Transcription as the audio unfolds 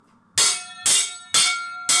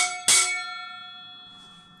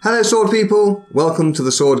Hello sword people, welcome to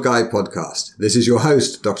the Sword Guy podcast. This is your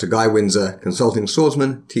host, Dr. Guy Windsor, consulting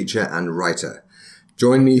swordsman, teacher and writer.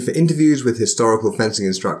 Join me for interviews with historical fencing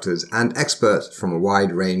instructors and experts from a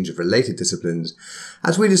wide range of related disciplines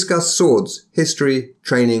as we discuss swords, history,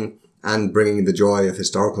 training and bringing the joy of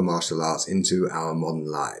historical martial arts into our modern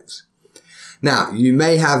lives. Now, you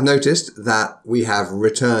may have noticed that we have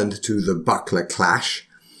returned to the buckler clash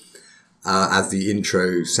as the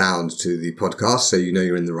intro sound to the podcast, so you know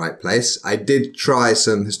you're in the right place. I did try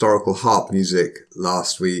some historical harp music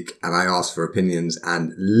last week and I asked for opinions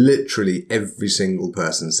and literally every single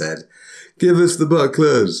person said, "Give us the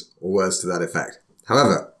bucklers," or words to that effect.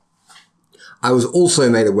 However, I was also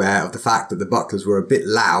made aware of the fact that the bucklers were a bit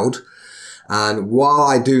loud, and while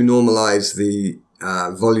I do normalize the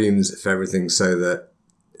volumes for everything so that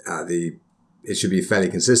it should be fairly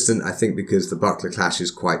consistent, I think because the buckler clash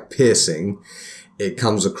is quite piercing, it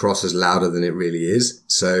comes across as louder than it really is.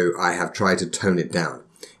 So I have tried to tone it down.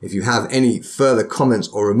 If you have any further comments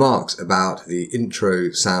or remarks about the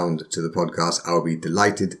intro sound to the podcast, I'll be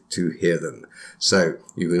delighted to hear them. So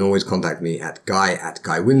you can always contact me at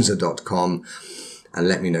guy@guywindsor.com and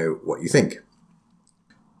let me know what you think.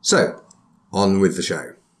 So on with the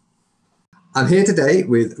show. I'm here today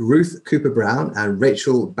with Ruth Cooper Brown and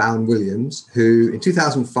Rachel Bowen Williams, who in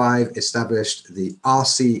 2005 established the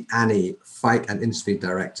R.C. Annie Fight and Intermediate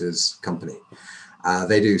Directors Company.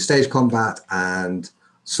 They do stage combat and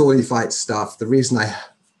swordy fight stuff. The reason I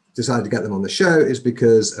decided to get them on the show is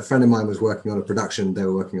because a friend of mine was working on a production they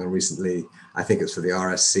were working on recently. I think it's for the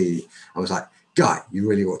RSC. I was like, Guy, you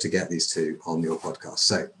really ought to get these two on your podcast.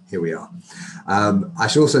 So here we are. I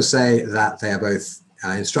should also say that they are both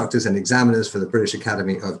instructors and examiners for the British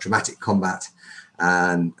Academy of Dramatic Combat,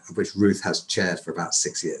 and which Ruth has chaired for about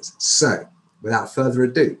 6 years. So without further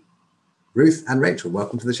ado, Ruth and Rachel,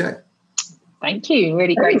 welcome to the show. Thank you.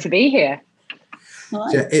 Really great to be here.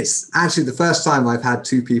 Yeah, it's actually the first time I've had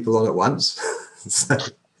two people on at once. So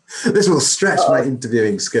this will stretch my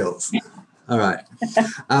interviewing skills. All right.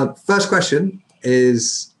 First question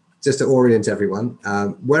is just to orient everyone.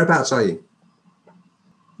 Whereabouts are you?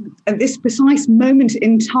 At this precise moment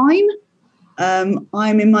in time,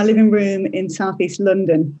 I'm in my living room in southeast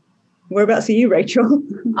London. Whereabouts are you, Rachel?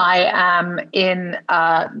 I am in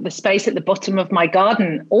the space at the bottom of my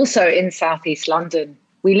garden, also in southeast London.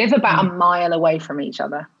 We live about a mile away from each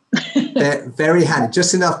other. They're very handy,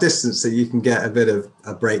 just enough distance so you can get a bit of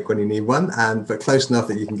a break when you need one, but close enough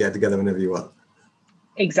that you can get together whenever you want.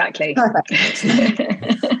 Exactly. Oh,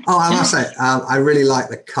 I must say, I really like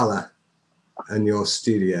the colour in your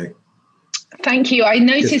studio. Thank you. I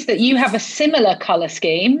noticed that you have a similar colour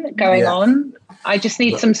scheme going on. I just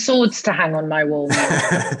need some swords to hang on my wall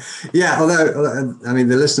now. Yeah, although, I mean,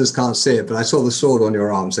 the listeners can't see it, but I saw the sword on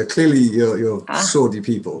your arm. So clearly you're swordy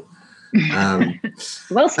people.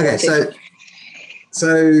 Well spotted. Okay,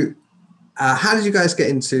 so how did you guys get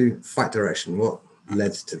into fight direction? What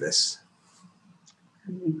led to this?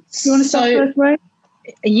 Do you want to start first, Ray?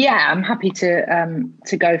 Yeah, I'm happy to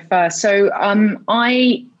go first. So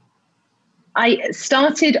I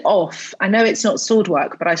started off, I know it's not sword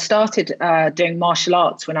work, but I started doing martial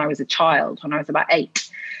arts when I was a child, when I was about 8,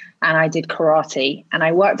 and I did karate, and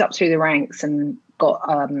I worked up through the ranks and got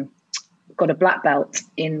a black belt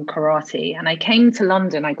in karate. And I came to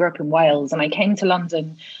London, I grew up in Wales, and I came to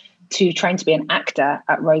London to train to be an actor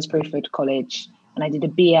at Rose Bruford College, and I did a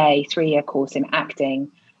BA 3-year course in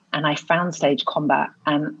acting. And I found stage combat,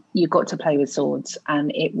 and you got to play with swords,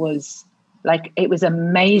 and it was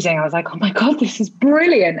amazing. I was like, oh my God, this is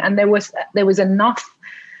brilliant. And there was enough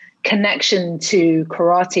connection to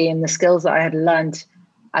karate and the skills that I had learned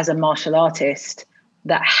as a martial artist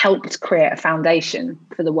that helped create a foundation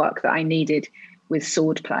for the work that I needed with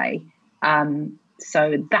sword play.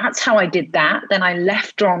 So that's how I did that. Then I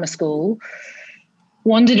left drama school,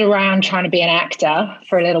 wandered around trying to be an actor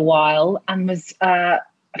for a little while, and was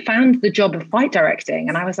found the job of fight directing.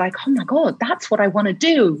 And I was like, oh my God, that's what I want to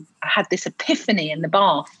do. I had this epiphany in the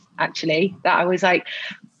bath, actually, that I was like,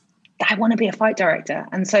 I want to be a fight director.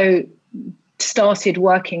 And so started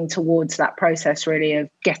working towards that process, really, of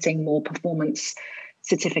getting more performance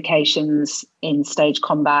certifications in stage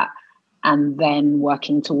combat, and then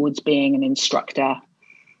working towards being an instructor,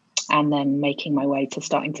 and then making my way to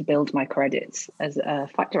starting to build my credits as a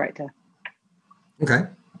fight director. Okay.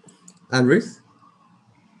 And Ruth?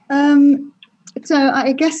 So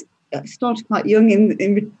I guess I started quite young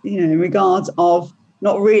in regards of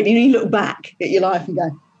not really. You look back at your life and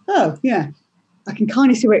go, oh yeah, I can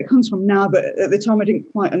kind of see where it comes from now, but at the time I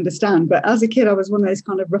didn't quite understand. But as a kid, I was one of those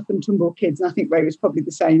kind of rough and tumble kids, and I think Ray was probably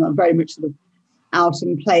the same. I'm very much sort of out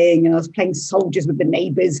and playing, and I was playing soldiers with the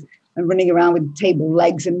neighbours and running around with table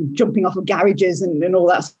legs and jumping off of garages and all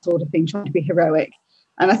that sort of thing, trying to be heroic.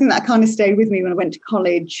 And I think that kind of stayed with me when I went to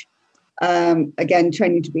college. Again,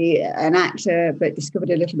 training to be an actor, but discovered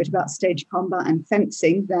a little bit about stage combat and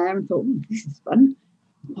fencing there and thought, this is fun.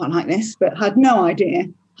 I quite like this, but had no idea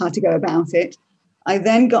how to go about it. I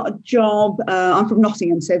then got a job. I'm from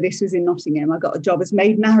Nottingham, so this was in Nottingham. I got a job as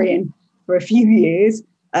Maid Marian for a few years,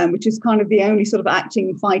 which is kind of the only sort of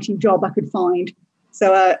acting, fighting job I could find.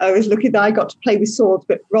 So I was lucky that I got to play with swords,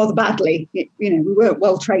 but rather badly. We weren't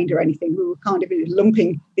well trained or anything. We were kind of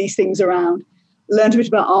lumping these things around. Learned a bit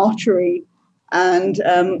about archery, and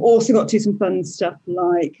also got to do some fun stuff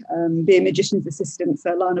like be a magician's assistant,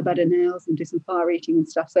 so line a bed of nails and do some fire eating and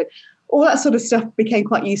stuff. So all that sort of stuff became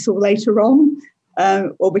quite useful later on.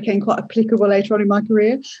 Or became quite applicable later on in my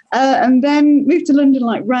career. And then moved to London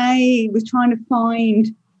like Ray, was trying to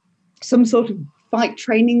find some sort of fight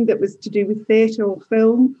training that was to do with theatre or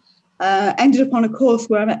film. Ended up on a course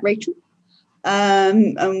where I met Rachel.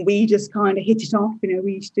 And we just kind of hit it off.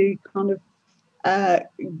 We used to kind of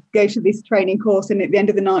go to this training course, and at the end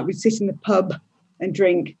of the night, we'd sit in the pub and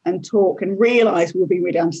drink and talk and realise we were being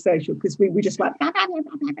really antisocial because we were just like about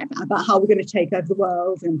how we're going to take over the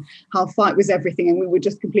world and how fight was everything, and we were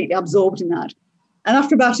just completely absorbed in that. And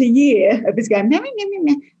after about a year of us going meh, meh,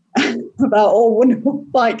 meh, meh, about all wonderful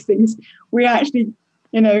fight things, we actually,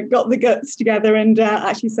 got the guts together and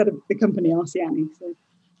actually set up the company Arsiani. So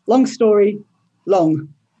long story,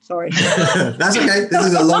 long. Sorry. That's okay. This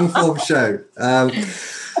is a long form show.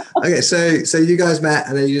 Okay, so you guys met,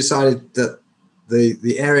 and then you decided that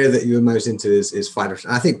the area that you were most into is fight.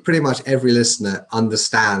 I think pretty much every listener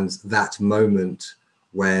understands that moment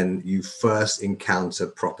when you first encounter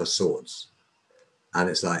proper swords, and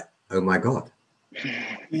it's like, oh my god,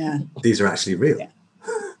 yeah, these are actually real.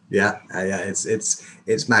 Yeah,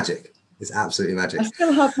 it's magic. It's absolutely magic. I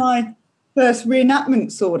still have my first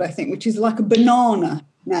reenactment sword, I think, which is like a banana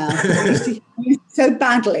now. I used to use it so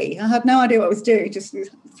badly. I had no idea what I was doing, just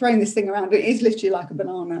throwing this thing around. It is literally like a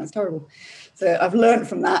banana. It's terrible. So I've learned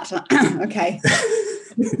from that. Okay,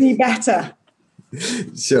 be better.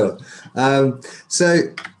 Sure.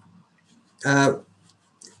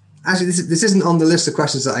 Actually, this isn't on the list of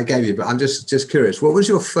questions that I gave you, but I'm just curious. What was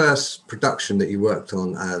your first production that you worked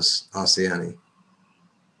on as Arsiani?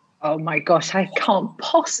 Oh my gosh, I can't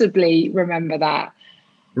possibly remember that.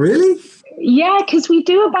 Really? Yeah, because we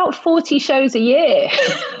do about 40 shows a year.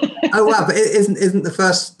 Oh wow! But isn't the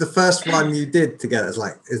first one you did together?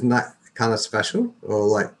 Isn't that kind of special, or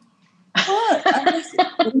like?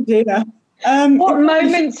 Oh dear. What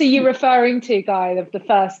moments are you referring to, Guy, of the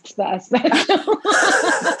first that are special?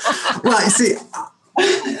 Well, you see,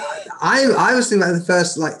 I was thinking about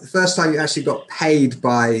the first time you actually got paid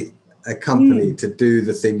by a company to do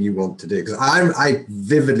the thing you want to do. Because I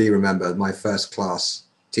vividly remember my first class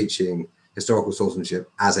teaching historical swordsmanship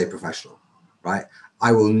as a professional, right?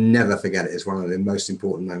 I will never forget it. It's one of the most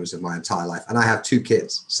important moments of my entire life. And I have 2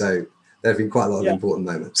 kids, so there have been quite a lot of important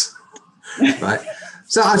moments, right?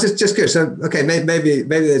 So I was just curious. So, okay, maybe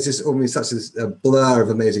there's just almost such a blur of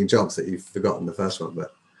amazing jobs that you've forgotten the first one,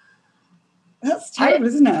 but. That's terrible,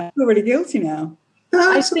 isn't it? I feel really guilty now.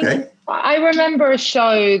 No, it's okay. I remember a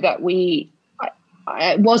show that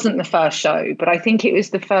it wasn't the first show, but I think it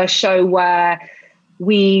was the first show where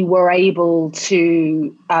we were able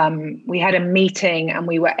to, we had a meeting and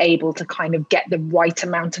we were able to kind of get the right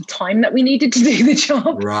amount of time that we needed to do the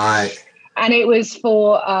job. Right. And it was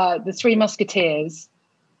for the Three Musketeers,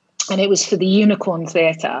 and it was for the Unicorn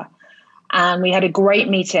Theatre. And we had a great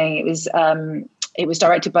meeting. It was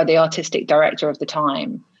directed by the artistic director of the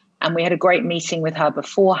time. And we had a great meeting with her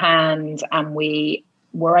beforehand. And we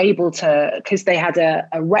were able to, because they had a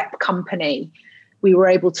rep company, we were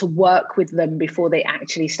able to work with them before they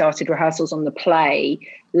actually started rehearsals on the play,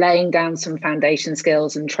 laying down some foundation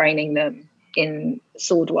skills and training them in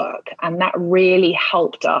sword work. And that really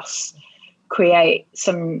helped us create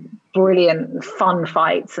some brilliant fun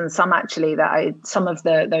fights, and some actually some of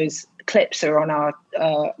those clips are on our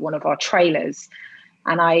one of our trailers,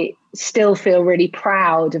 and I still feel really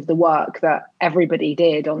proud of the work that everybody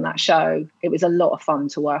did on that show. It was a lot of fun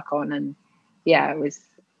to work on, and yeah, it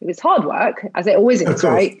was hard work, as it always is,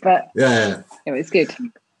 right? But yeah, it was good.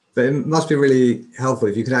 But it must be really helpful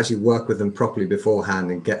if you can actually work with them properly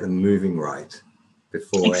beforehand and get them moving right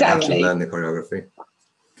before they actually learn the choreography.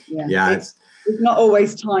 Yeah, there's not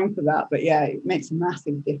always time for that, but yeah, it makes a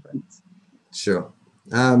massive difference. Sure.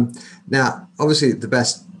 Now, obviously, the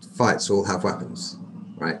best fights all have weapons,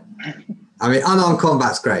 right? I mean, unarmed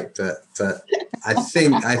combat's great, but I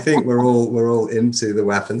think we're all into the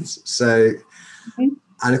weapons. So,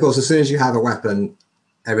 And of course, as soon as you have a weapon,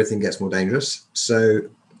 everything gets more dangerous. So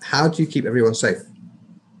how do you keep everyone safe?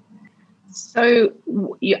 So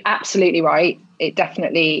you're absolutely right. It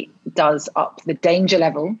definitely does up the danger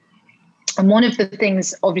level. And one of the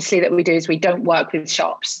things, obviously, that we do is we don't work with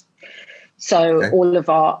sharps. So all of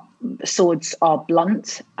our swords are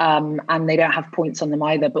blunt, and they don't have points on them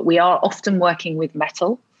either. But we are often working with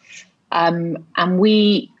metal. And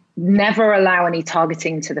we never allow any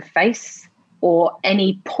targeting to the face or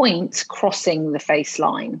any point crossing the face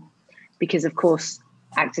line, because, of course,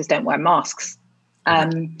 actors don't wear masks.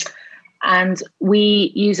 And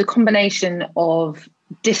we use a combination of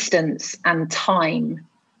distance and time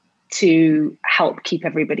to help keep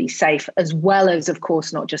everybody safe, as well as, of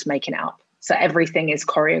course, not just making it up. So everything is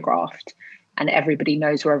choreographed and everybody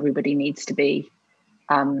knows where everybody needs to be,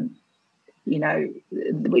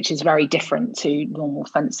 which is very different to normal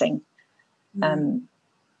fencing.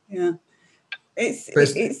 Yeah. It's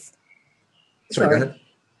sorry, go ahead.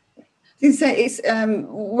 I was going to say, it's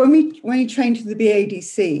when you train to the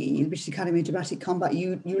BADC, the British Academy of Dramatic Combat,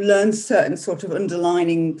 you learn certain sort of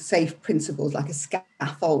underlining safe principles, like a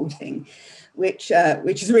scaffolding, which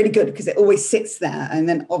is really good because it always sits there. And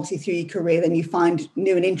then obviously through your career, then you find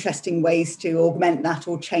new and interesting ways to augment that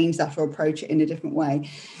or change that or approach it in a different way.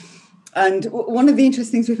 And one of the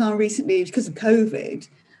interesting things we found recently, because of COVID,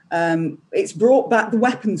 it's brought back the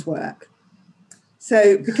weapons work.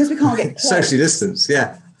 So because we can't get close, socially distance,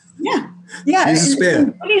 yeah. Use a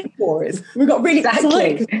spear. For us. We got really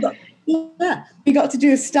excited because we got to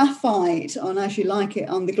do a staff fight on As You Like It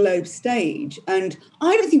on the Globe stage, and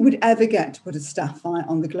I don't think we'd ever get to put a staff fight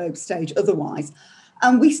on the Globe stage otherwise.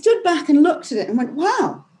 And we stood back and looked at it and went,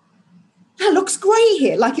 "Wow, that looks great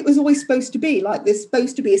here! Like it was always supposed to be. Like there's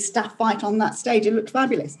supposed to be a staff fight on that stage. It looked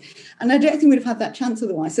fabulous." And I don't think we'd have had that chance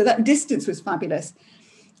otherwise. So that distance was fabulous.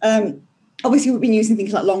 Obviously, we've been using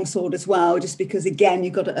things like longsword as well, just because, again,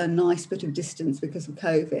 you've got a nice bit of distance because of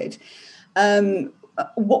COVID.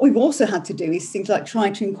 What we've also had to do is things like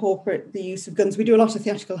trying to incorporate the use of guns. We do a lot of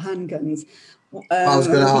theatrical handguns. I was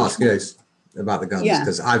going to ask you about the guns,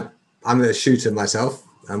 because I'm a shooter myself.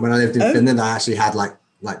 And when I lived in Finland, I actually had like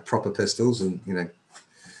proper pistols, and, we'd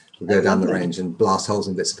go down the range and blast holes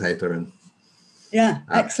in bits of paper. And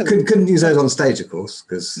excellent. Couldn't use those on stage, of course,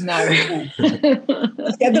 because the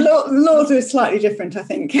laws are slightly different, I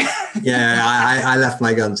think. I left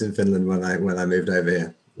my guns in Finland when I moved over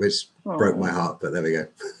here, which broke my heart. But there we go.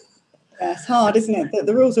 Yeah, it's hard, isn't it?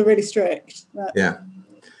 The rules are really strict. But then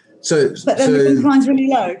the crime's really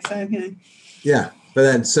low. So Yeah, but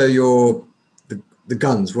then the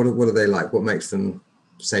guns. What are they like? What makes them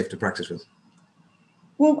safe to practice with?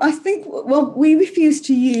 Well, I think, we refuse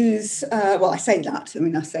to use, I say that. I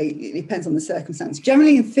mean, I say it depends on the circumstance.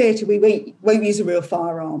 Generally in theatre, we won't use a real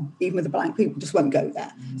firearm, even with a blank. People just won't go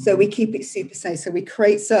there. So we keep it super safe. So we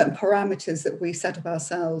create certain parameters that we set up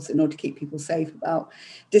ourselves in order to keep people safe about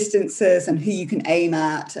distances and who you can aim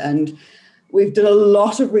at. And we've done a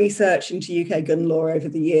lot of research into UK gun law over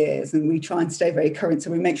the years, and we try and stay very current.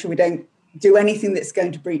 So we make sure we don't do anything that's going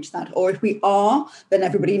to breach that, or if we are, then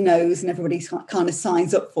everybody knows and everybody kind of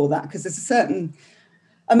signs up for that, because there's a certain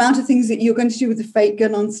amount of things that you're going to do with a fake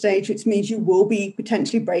gun on stage, which means you will be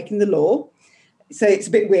potentially breaking the law. So it's a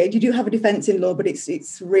bit weird. You do have a defence in law, but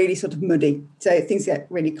it's really sort of muddy. So things get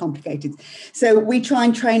really complicated. So we try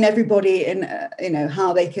and train everybody in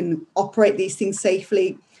how they can operate these things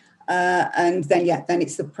safely. And then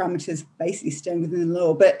it's the parameters basically staying within the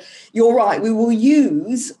law. But you're right, we will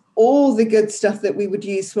use all the good stuff that we would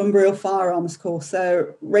use from real firearms course.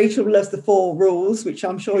 So Rachel loves the 4 rules, which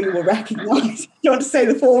I'm sure you will recognise. You want to say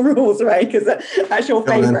the 4 rules, Ray, because that's your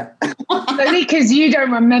favourite. Only because you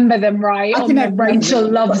don't remember them, right?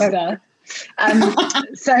 Rachel loves them.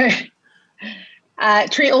 So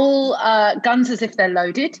treat all guns as if they're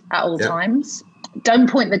loaded at all times. Don't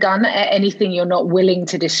point the gun at anything you're not willing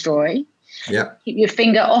to destroy. Yeah. Keep your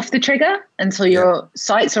finger off the trigger until your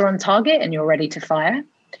sights are on target and you're ready to fire.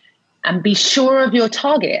 And be sure of your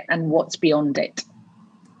target and what's beyond it.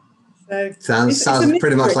 So sounds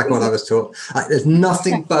pretty much like what I was taught. There's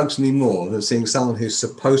nothing bugs me more than seeing someone who's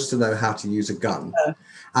supposed to know how to use a gun,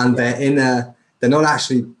 and they're not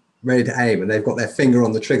actually ready to aim, and they've got their finger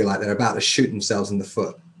on the trigger like they're about to shoot themselves in the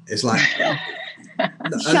foot. It's like shouting at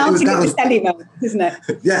the telly moment, isn't it?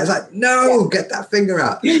 Yeah, it's like, no, get that finger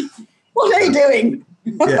out. What are you doing?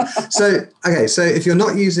 So if you're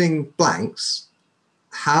not using blanks,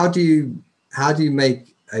 how do you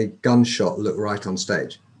make a gunshot look right on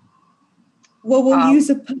stage? Well, we'll use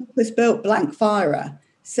a purpose-built blank firer,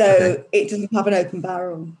 so it doesn't have an open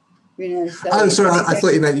barrel. So sorry, I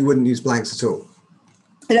thought you meant you wouldn't use blanks at all.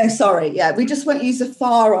 No, sorry. Yeah, we just won't use a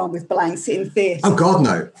firearm with blanks in theatre. Oh God,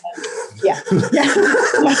 no. Yeah.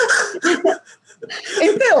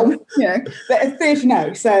 In film, but in theatre,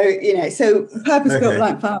 no. So purpose-built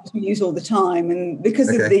blank firearms we use all the time, and because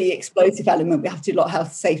of the explosive element, we have to do a lot of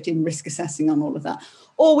health, safety, and risk assessing on all of that.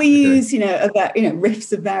 Or we use,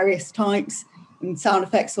 riffs of various types and sound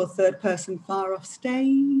effects or third-person fire off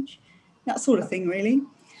stage, that sort of thing, really.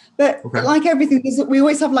 But like everything, we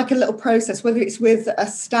always have like a little process, whether it's with a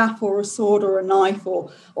staff or a sword or a knife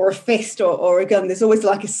or a fist or a gun. There's always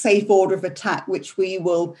like a safe order of attack, which we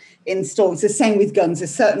will install. It's the same with guns.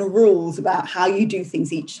 There's certain rules about how you do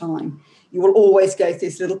things each time. You will always go through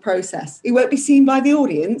this little process. It won't be seen by the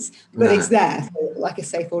audience, but it's there. So like a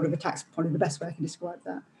safe order of attack is probably the best way I can describe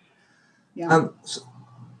that. Yeah.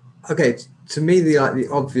 To me, the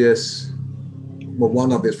obvious,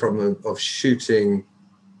 one obvious problem of shooting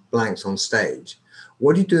blanks on stage,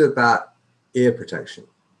 what do you do about ear protection?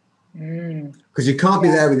 Because you can't be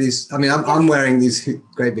there with these. I mean, I'm wearing these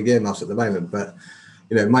great big earmuffs at the moment, but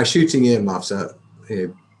my shooting earmuffs are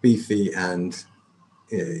beefy and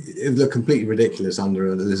it look completely ridiculous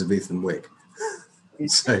under an Elizabethan wig.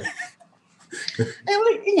 So,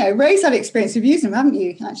 Ray's had experience of using them, haven't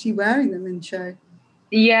you? Actually wearing them in show.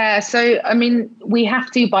 Yeah, so I mean, we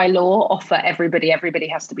have to by law offer everybody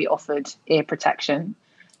has to be offered ear protection.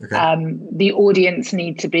 The audience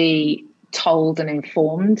need to be told and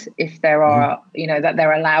informed if there are, that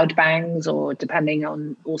there are loud bangs, or depending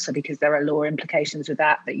on, also because there are law implications with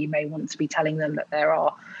that you may want to be telling them that there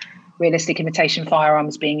are realistic imitation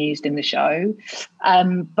firearms being used in the show.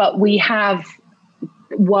 But we have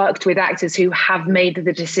worked with actors who have made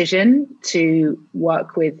the decision to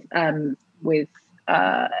work with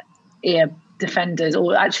ear defenders,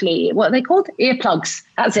 or actually what are they called? Earplugs.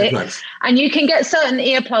 That's earplugs. It. And you can get certain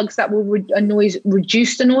earplugs that will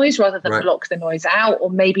reduce the noise rather than block the noise out,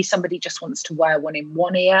 or maybe somebody just wants to wear one in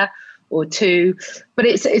one ear or two. But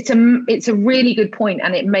it's a really good point,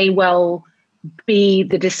 and it may well be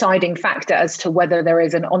the deciding factor as to whether there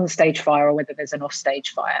is an on-stage fire or whether there's an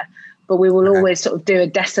off-stage fire. But we will always sort of do a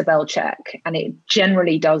decibel check, and it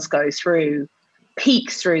generally does go through,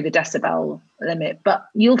 peaks through the decibel limit. But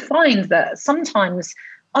you'll find that sometimes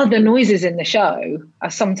other noises in the show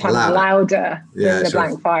are sometimes louder than the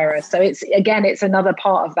blank firer. So it's another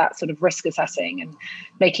part of that sort of risk assessing and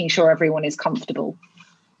making sure everyone is comfortable.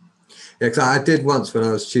 Yeah, because I did once when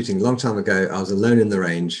I was shooting a long time ago. I was alone in the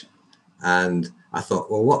range, and I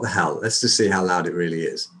thought, well, what the hell? Let's just see how loud it really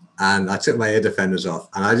is. And I took my ear defenders off,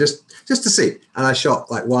 and I just to see, and I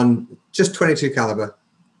shot like one, just 22 caliber.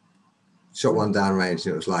 Shot one downrange,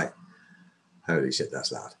 and it was like, holy shit,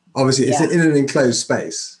 that's loud. Obviously, it's in an enclosed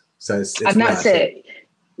space, so it's and that's it.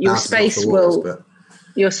 Your space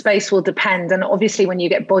will depend, and obviously, when you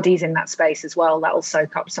get bodies in that space as well, that will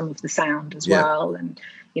soak up some of the sound as well. And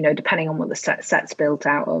depending on what the set's built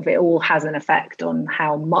out of, it all has an effect on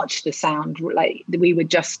how much the sound. Like, we were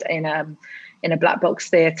just in a black box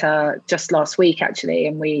theatre just last week actually,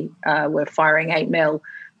 and we were firing 8mm.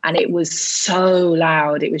 And it was so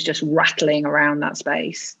loud, it was just rattling around that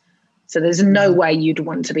space. So there's no way you'd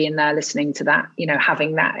want to be in there listening to that,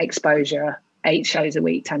 having that exposure 8 shows a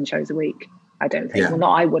week, 10 shows a week. I don't think. Yeah. Well,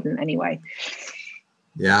 not I wouldn't anyway.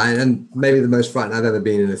 Yeah, and maybe the most frightened I've ever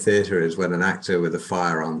been in a theatre is when an actor with a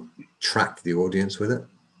firearm tracked the audience with it.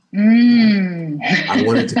 I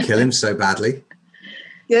wanted to kill him so badly.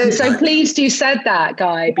 Yeah, I'm so pleased you said that,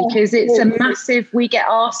 Guy, because it's a massive, we get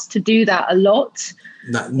asked to do that a lot.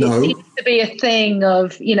 No. It seems to be a thing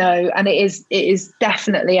of, and it is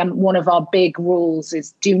definitely one of our big rules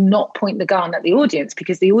is do not point the gun at the audience,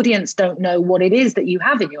 because the audience don't know what it is that you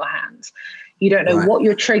have in your hands. You don't know what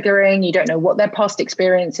you're triggering. You don't know what their past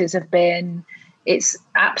experiences have been. It's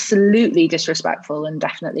absolutely disrespectful and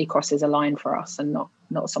definitely crosses a line for us, and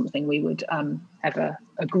not something we would ever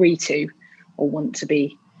agree to or want to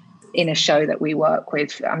be in a show that we work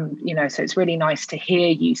with. So it's really nice to hear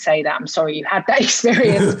you say that. I'm sorry you had that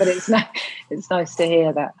experience, but it's nice to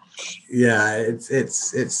hear that. Yeah,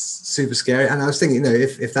 it's super scary. And I was thinking,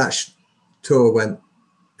 if that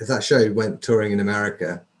show went touring in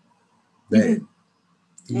America,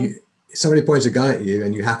 somebody points a gun at you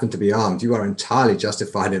and you happen to be armed, you are entirely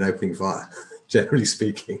justified in opening fire, generally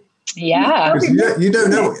speaking. Yeah. You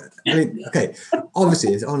don't know. I mean, okay,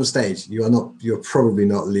 obviously it's on a stage. You're probably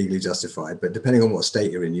not legally justified, but depending on what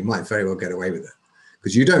state you're in, you might very well get away with it,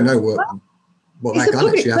 because you don't know what that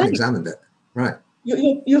gun is. You haven't examined it. Right.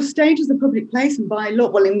 Your stage is a public place, and by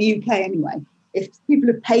law, well, in the UK anyway, if people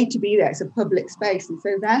are paid to be there, it's a public space. And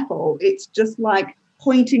so therefore it's just like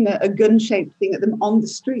pointing a gun-shaped thing at them on the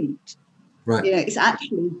street. Right. It's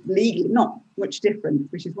actually legally not much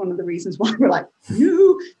different, which is one of the reasons why we're like,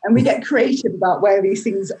 no, and we get creative about where these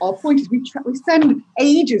things are pointed. We spend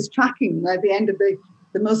ages tracking where the end of the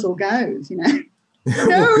muzzle goes,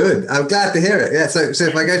 Well, good. I'm glad to hear it. Yeah. So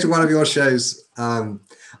if I go to one of your shows,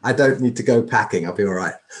 I don't need to go packing. I'll be all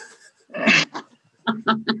right.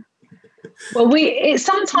 Well,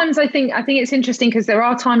 sometimes I think it's interesting because there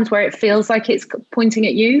are times where it feels like it's pointing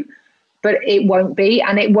at you, but it won't be,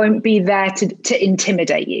 and it won't be there to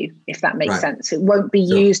intimidate you, if that makes sense. It won't be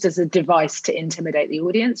used as a device to intimidate the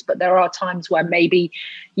audience, but there are times where maybe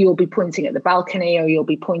you'll be pointing at the balcony or you'll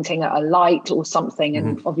be pointing at a light or something,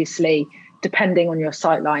 and obviously, depending on your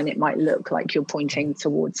sight line, it might look like you're pointing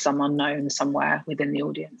towards some unknown somewhere within the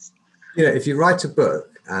audience. If you write a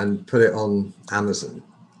book and put it on Amazon,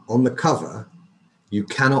 on the cover, you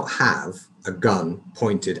cannot have a gun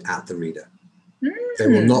pointed at the reader. They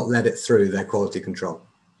will not let it through their quality control.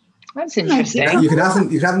 That's interesting. You can have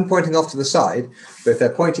them pointing off to the side, but if they're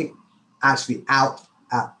pointing actually out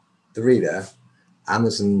at the reader,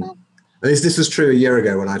 Amazon. At least this was true a year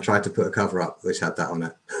ago when I tried to put a cover up which had that on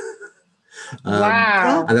it.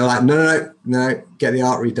 Wow. And they're like, no, get the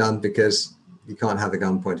art redone because you can't have the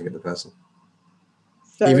gun pointing at the person,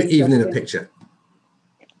 even in a picture.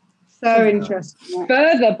 So interesting.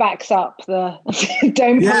 Further backs up the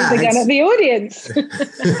don't point the gun at the audience.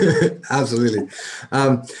 Absolutely.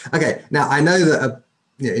 Okay, now I know that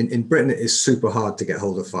in Britain it is super hard to get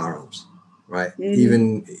hold of firearms, right?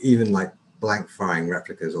 Even like blank firing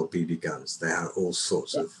replicas or BB guns, they have all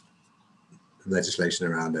sorts of legislation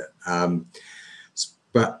around it.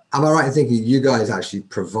 But am I right in thinking you guys actually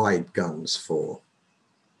provide guns for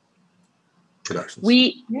productions?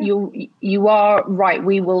 You are right.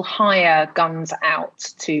 We will hire guns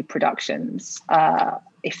out to productions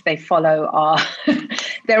if they follow our.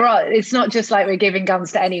 It's not just like we're giving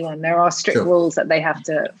guns to anyone. There are strict rules that they have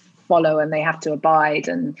to follow and they have to abide.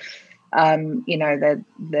 And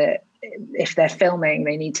if they're filming,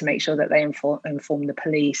 they need to make sure that they inform the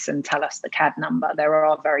police and tell us the CAD number. There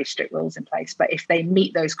are very strict rules in place. But if they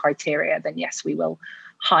meet those criteria, then yes, we will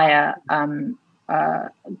hire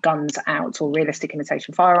guns out, or realistic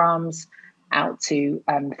imitation firearms out to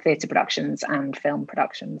theatre productions and film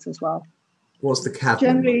productions as well. What's the CAD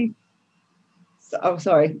generally number?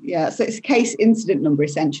 So it's a case incident number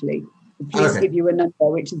essentially. The police give you a number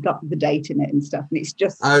which has got the date in it and stuff, and it's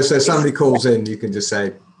just so somebody calls in, you can just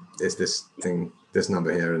say it's this thing, this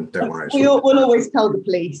number here, and don't worry. We'll always tell the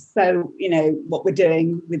police, so what we're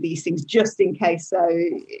doing with these things just in case. So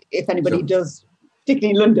if anybody does,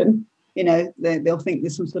 particularly in London, they'll think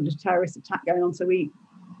there's some sort of terrorist attack going on, so we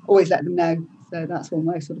always let them know. So that's one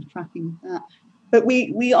way of sort of tracking that. But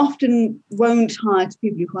we often won't hire to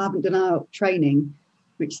people who haven't done our training,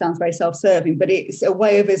 which sounds very self-serving, but it's a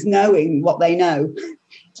way of us knowing what they know.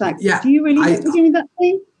 It's like, do you really know we're doing that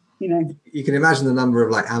thing? You can imagine the number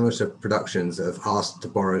of like amateur productions that have asked to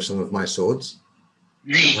borrow some of my swords.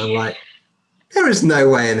 I'm like, there is no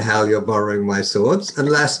way in hell you're borrowing my swords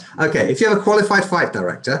unless, if you have a qualified fight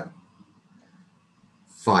director,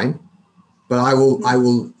 fine, but I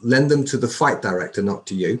will lend them to the fight director, not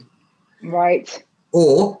to you. Right.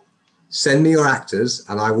 Or send me your actors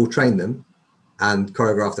and I will train them and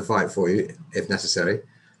choreograph the fight for you if necessary.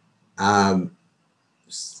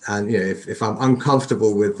 And if I'm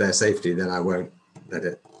uncomfortable with their safety, then I won't let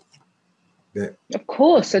it. Yeah. Of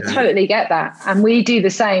course, I totally get that. And we do the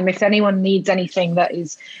same. If anyone needs anything that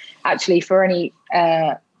is actually for any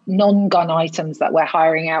non-gun items that we're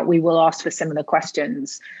hiring out, we will ask for similar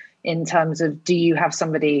questions in terms of, do you have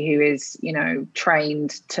somebody who is,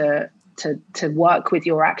 trained to work with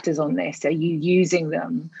your actors on this? Are you using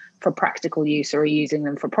them for practical use, or are you using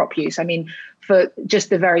them for prop use? I mean, for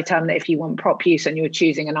just the very term that if you want prop use and you're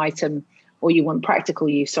choosing an item, or you want practical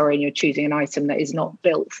use, and you're choosing an item that is not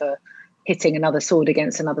built for hitting another sword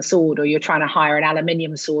against another sword, or you're trying to hire an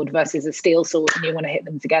aluminium sword versus a steel sword and you want to hit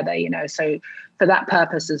them together, so for that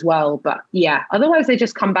purpose as well. But otherwise they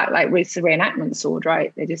just come back like it's a reenactment sword,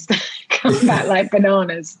 right? They just come back like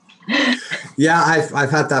bananas.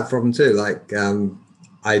 I've had that problem too. Like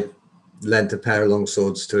I lent a pair of long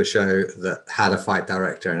swords to a show that had a fight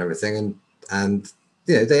director and everything, and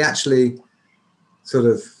they actually sort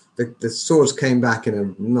of the swords came back in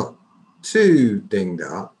a not too dinged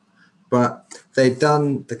up, but they'd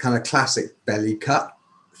done the kind of classic belly cut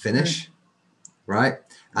finish, right?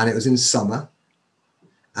 And it was in summer,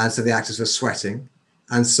 and so the actors were sweating,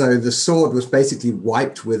 and so the sword was basically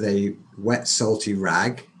wiped with a wet salty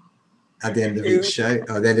rag at the end of each show,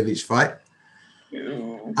 or the end of each fight.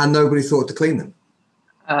 And nobody thought to clean them.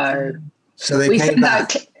 Oh, so they came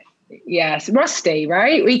back. Yes, rusty,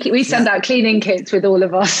 right? We send out cleaning kits with all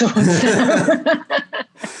of our swords.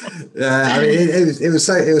 Yeah, I mean, it was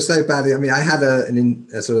so bad. I mean, I had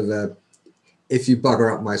a sort of a, if you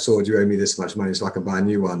bugger up my sword, you owe me this much money, so I can buy a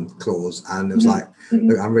new one clause. And it was like,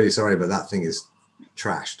 look, I'm really sorry, but that thing is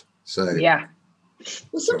trashed. So yeah.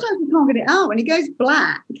 Well, sometimes we can't get it out when it goes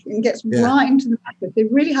black and gets right into the necklace. They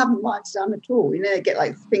really haven't wiped it down at all. You know, they get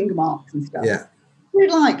like finger marks and stuff. Yeah. We're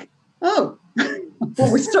like, oh,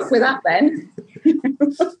 well, we're stuck with that then.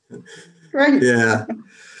 Great. Yeah.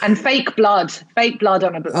 And fake blood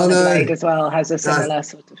on a blade as well has a similar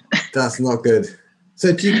sort of. That's not good.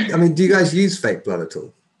 So do you guys use fake blood at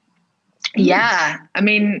all? Yeah, I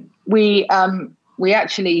mean, we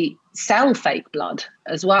actually sell fake blood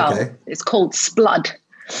as well. Okay. It's called Splud,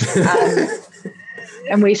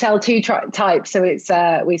 and we sell two types. So it's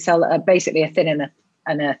we sell basically a thin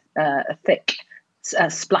and a thick,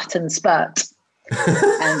 splat and spurt.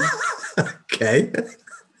 Okay.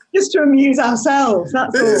 Just to amuse ourselves.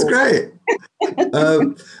 That's all. It's great.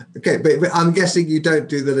 Okay, but I'm guessing you don't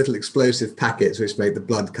do the little explosive packets which make the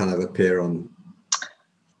blood kind of appear on.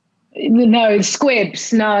 No,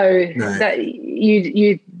 squibs. No. That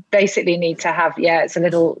you basically need to have. Yeah, it's a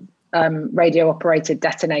little radio operated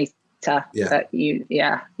detonator. Yeah. That you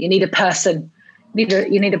need a person. You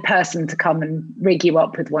need a person to come and rig you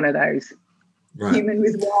up with one of those. Right. Human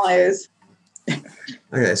with wires.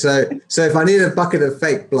 Okay, so if I need a bucket of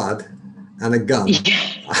fake blood and a gun,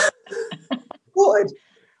 wood.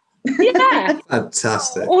 Yeah.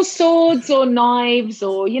 Fantastic. Or swords or knives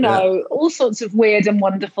or all sorts of weird and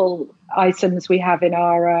wonderful items we have in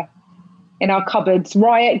our cupboards.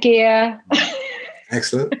 Riot gear.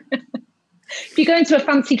 Excellent. If you go into a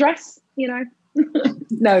fancy dress,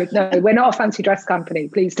 No, we're not a fancy dress company.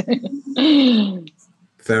 Please don't.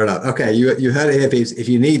 Fair enough. Okay, you heard it here, peeps. If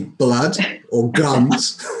you need blood or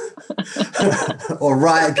guns or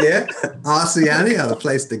riot gear, Arciani are the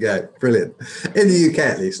place to go. Brilliant. In the UK,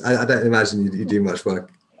 at least. I don't imagine you do much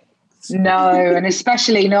work. No, and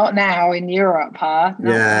especially not now in Europe, huh?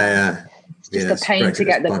 No. Yeah. It's just a pain to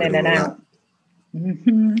get them in and out.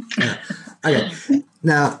 Yeah. Okay.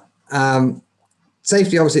 Now,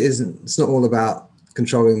 safety obviously it's not all about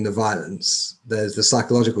controlling the violence. There's the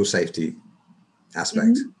psychological safety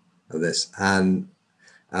aspect of this, and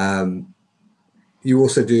you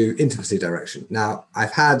also do intimacy direction. Now,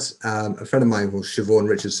 I've had a friend of mine called Siobhan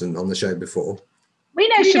Richardson on the show before. We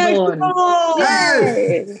know Siobhan.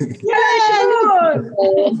 Yay!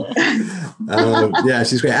 Siobhan. Yeah,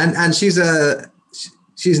 she's great, and she's an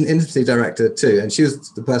intimacy director too, and she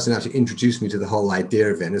was the person who actually introduced me to the whole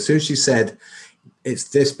idea of it. And as soon as she said it's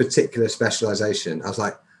this particular specialization, I was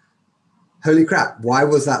like, holy crap, why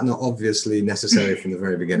was that not obviously necessary from the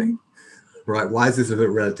very beginning? Right? Why is this a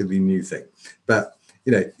relatively new thing? But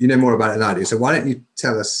you know more about it than I do. So why don't you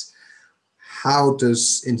tell us, how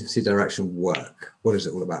does intimacy direction work? What is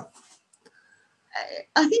it all about?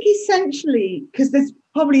 I think essentially, because there's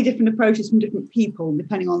probably different approaches from different people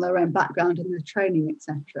depending on their own background and their training,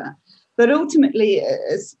 etc. But ultimately,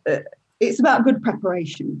 it's about good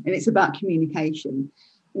preparation and it's about communication.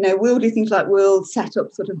 We'll do things like we'll set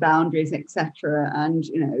up sort of boundaries, etc., and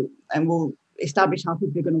we'll establish how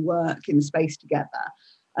people are going to work in the space together.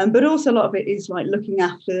 But also a lot of it is like looking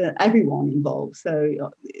after everyone involved.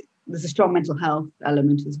 So there's a strong mental health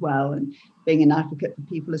element as well, and being an advocate for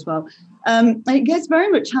people as well. And it goes very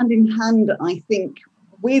much hand in hand, I think,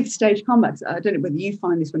 with stage combats. I don't know whether you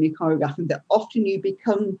find this when you're choreographing, that often you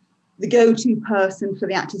become the go-to person for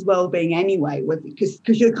the actor's well-being anyway, because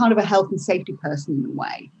you're kind of a health and safety person in a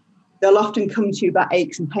way. They'll often come to you about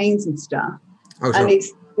aches and pains and stuff. Oh, sure. And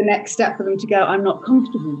it's the next step for them to go, I'm not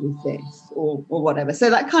comfortable with this or whatever. So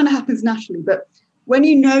that kind of happens naturally. But when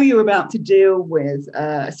you're about to deal with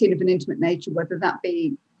a scene of an intimate nature, whether that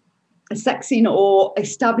be a sex scene or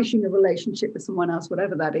establishing a relationship with someone else,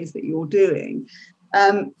 whatever that is that you're doing,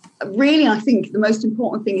 really, I think the most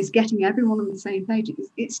important thing is getting everyone on the same page.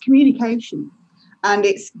 It's communication, and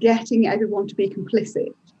it's getting everyone to be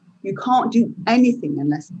complicit. You can't do anything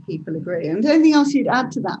unless people agree. And anything else you'd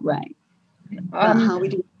add to that, Ray? How we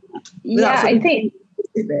do that? Yeah, I think.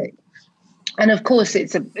 Specific. And of course,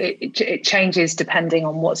 it changes depending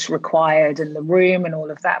on what's required in the room and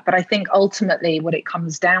all of that. But I think ultimately what it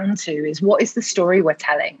comes down to is, what is the story we're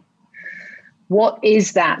telling? What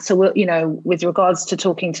is that? So, with regards to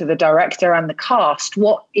talking to the director and the cast,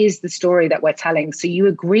 what is the story that we're telling? So you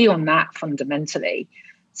agree on that fundamentally,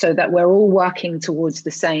 so that we're all working towards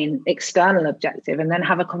the same external objective, and then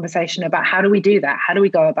have a conversation about how do we do that? How do we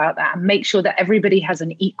go about that? And make sure that everybody has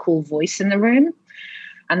an equal voice in the room,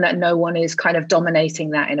 and that no one is kind of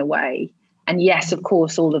dominating that in a way. And yes, of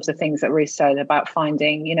course, all of the things that Ruth said about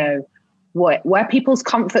finding, you know, where people's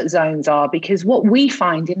comfort zones are, because what we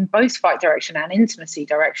find in both fight direction and intimacy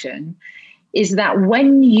direction is that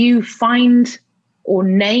when you find or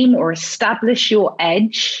name or establish your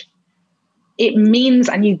edge, it means,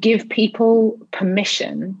 and you give people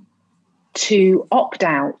permission to opt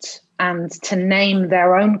out and to name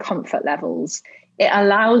their own comfort levels, it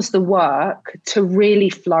allows the work to really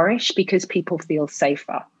flourish because people feel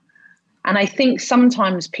safer. And I think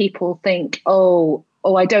sometimes people think,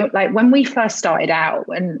 I don't, like when we first started out,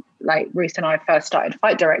 when like Ruth and I first started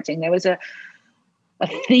fight directing, there was a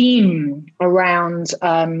theme around,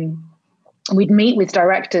 we'd meet with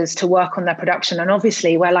directors to work on their production. And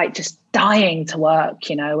obviously we're like just dying to work,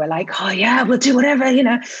 you know, we're like, oh yeah, we'll do whatever, you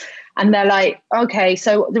know. And they're like, okay,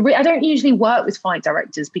 so I don't usually work with fight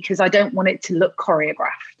directors because I don't want it to look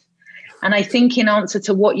choreographed. And I think in answer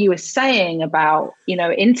to what you were saying about, you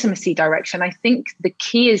know, intimacy direction, I think the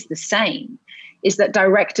key is the same, is that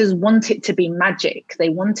directors want it to be magic. They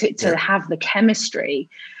want it to have the chemistry.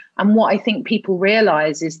 And what I think people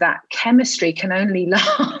realize is that chemistry can only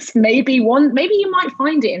last maybe you might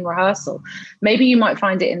find it in rehearsal, maybe you might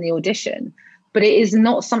find it in the audition, but it is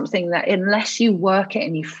not something that, unless you work it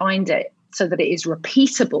and you find it so that it is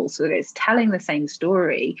repeatable, so that it's telling the same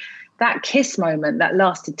story, that kiss moment that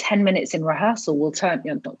lasted 10 minutes in rehearsal will turn,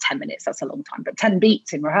 you know, not 10 minutes, that's a long time, but 10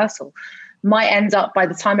 beats in rehearsal might end up, by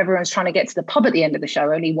the time everyone's trying to get to the pub at the end of the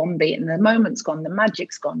show, only one beat and the moment's gone, the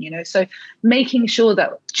magic's gone, you know. So making sure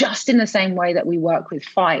that just in the same way that we work with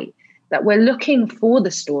fight, that we're looking for the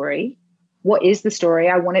story. What is the story?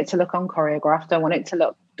 I want it to look unchoreographed. I want it to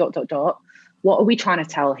look ... What are we trying to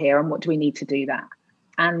tell here, and what do we need to do that?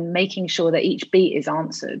 And making sure that each beat is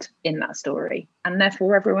answered in that story, and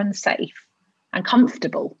therefore everyone's safe and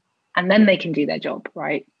comfortable, and then they can do their job,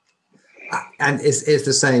 right? And it's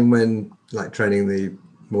the same when like training the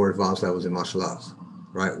more advanced levels in martial arts,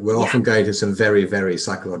 right? We're often going to some very, very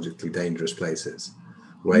psychologically dangerous places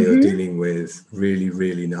where you're dealing with really,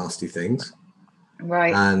 really nasty things.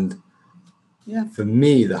 Right. And for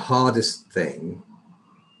me, the hardest thing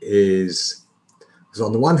is, because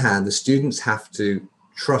on the one hand, the students have to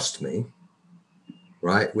trust me,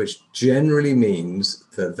 right? Which generally means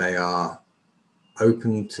that they are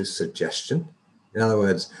open to suggestion. In other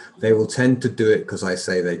words, they will tend to do it because I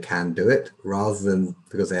say they can do it, rather than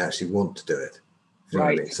because they actually want to do it. You know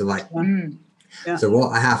what I mean? So like, so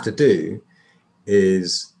what I have to do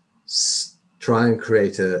is try and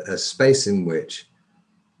create a space in which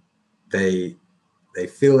they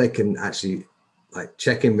feel they can actually like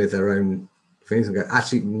check in with their own things and go,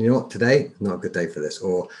 actually, you know what, today, not a good day for this.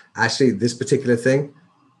 Or actually, this particular thing,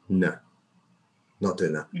 no, not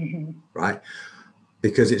doing that, right?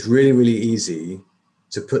 Because it's really, really easy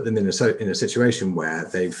to put them in a situation where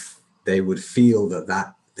they would feel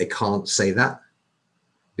that they can't say that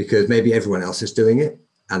because maybe everyone else is doing it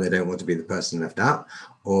and they don't want to be the person left out.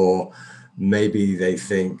 Or maybe they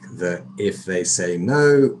think that if they say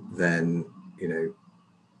no, then, you know,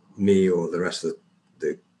 me or the rest of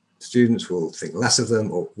the students will think less of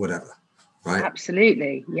them or whatever, right?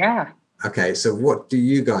 Absolutely, yeah. Okay, so what do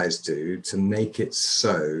you guys do to make it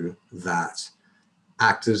so that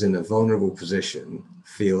actors in a vulnerable position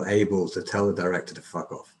feel able to tell the director to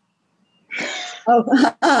fuck off? Well,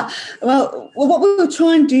 what we'll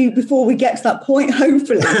try and do before we get to that point,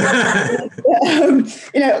 hopefully,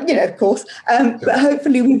 you know, of course, but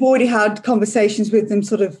hopefully we've already had conversations with them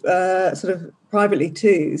sort of privately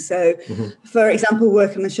too. So, for example,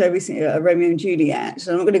 working on the show recently, Romeo and Juliet,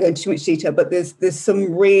 so I'm not going to go into too much detail, but there's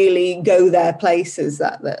some really go there places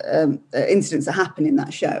that incidents that happen in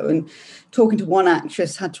that show. And talking to one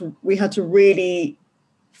actress, we had to really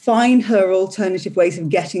find her alternative ways of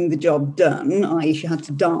getting the job done, i.e. she had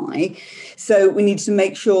to die. So we needed to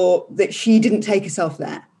make sure that she didn't take herself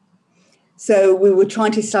there. So we were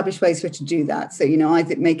trying to establish ways for her to do that. So, you know,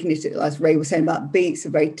 either making it, as Ray was saying about beats, a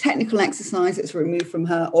very technical exercise that's removed from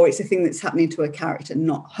her, or it's a thing that's happening to her character,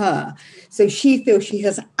 not her. So she feels she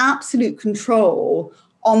has absolute control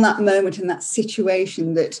on that moment and that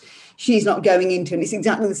situation that she's not going into. And it's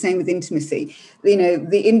exactly the same with intimacy. You know,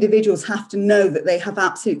 the individuals have to know that they have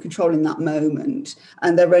absolute control in that moment,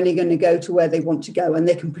 and they're only going to go to where they want to go, and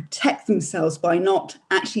they can protect themselves by not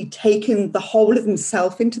actually taking the whole of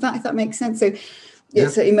themselves into that, if that makes sense. So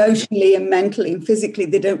so emotionally and mentally and physically,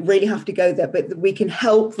 they don't really have to go there, but we can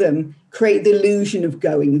help them create the illusion of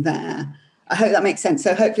going there. I hope that makes sense.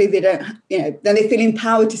 So hopefully they don't, you know, then they feel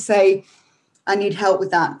empowered to say, I need help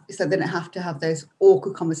with that, so they don't have to have those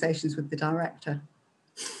awkward conversations with the director.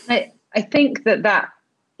 I think that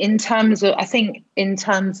in terms of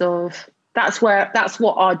that's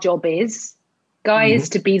what our job is Guy is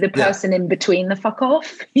to be the person in between the fuck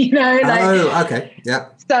off, Oh, okay. Yeah.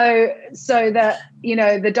 So that,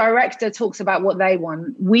 the director talks about what they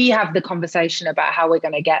want. We have the conversation about how we're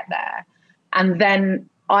going to get there. And then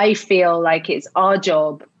I feel like it's our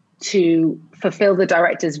job to fulfill the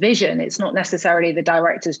director's vision. It's not necessarily the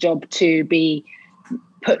director's job to be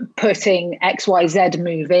putting XYZ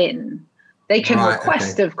move in. They can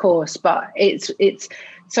request, of course, but it's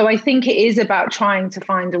so I think it is about trying to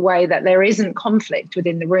find a way that there isn't conflict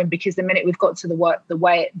within the room, because the minute we've got to the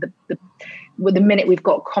minute we've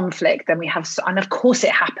got conflict, then we have, and of course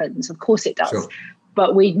it happens, of course it does, sure.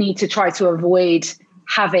 But we need to try to avoid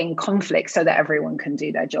having conflict so that everyone can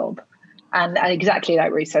do their job. And exactly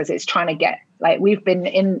like Ruth says, it's trying to get, like, we've been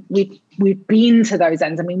to those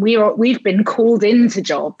ends. I mean, we've been called into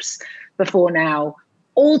jobs before now,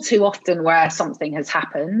 all too often, where something has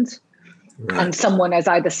happened. Right. And someone has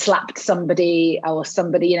either slapped somebody or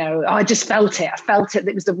somebody, I just felt it. I felt it.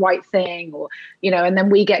 That it was the right thing, or, and then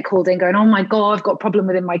we get called in going, oh my God, I've got a problem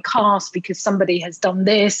within my cast because somebody has done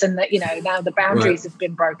this, and that, now the boundaries have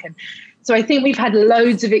been broken. So I think we've had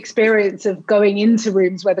loads of experience of going into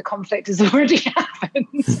rooms where the conflict has already happened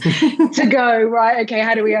to go, right, okay,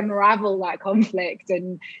 how do we unravel that conflict?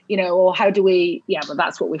 And, or how do we, but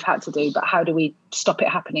that's what we've had to do. But how do we stop it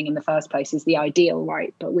happening in the first place is the ideal,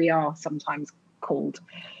 right? But we are sometimes called.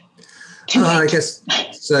 I guess,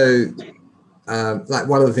 so like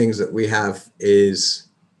one of the things that we have is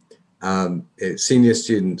senior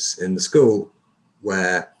students in the school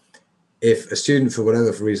where, if a student, for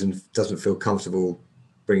whatever reason, doesn't feel comfortable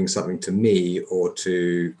bringing something to me or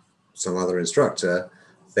to some other instructor,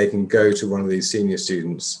 they can go to one of these senior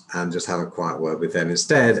students and just have a quiet word with them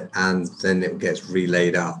instead, and then it gets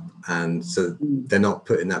relayed up. And so they're not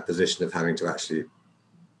put in that position of having to actually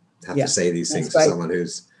have to say these things to someone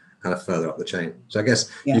who's kind of further up the chain. So I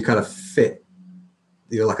guess you kind of fit,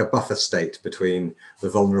 you're like a buffer state between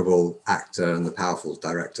the vulnerable actor and the powerful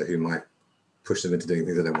director who might push them into doing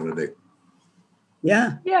things they don't want to do.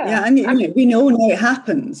 Yeah. And we all know it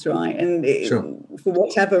happens, right? And for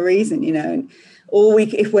whatever reason, and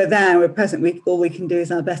if we're there, we're present, all we can do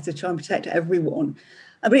is our best to try and protect everyone.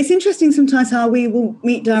 But it's interesting sometimes how we will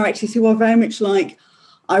meet directors who are very much like,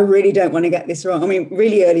 I really don't want to get this wrong. I mean,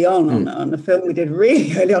 really early on a film we did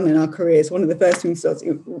really early on in our careers, one of the first things,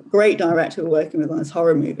 great director we were working with on this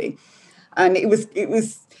horror movie. And it was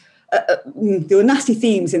there were nasty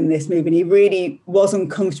themes in this movie, and he really was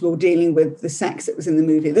uncomfortable dealing with the sex that was in the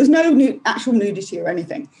movie. There's no actual nudity or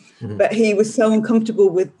anything, but he was so uncomfortable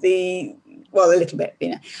with a little bit,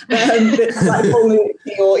 but like full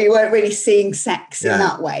nudity, or you weren't really seeing sex in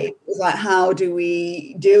that way. It was like, how do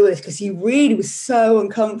we deal with this? Because he really was so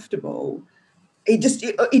uncomfortable. He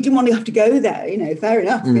didn't want to have to go there, fair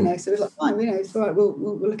enough, so it was like, fine, it's all right, we'll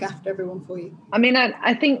look after everyone for you. I mean,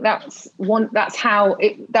 I think that's how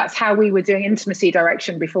we were doing intimacy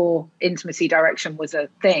direction before intimacy direction was a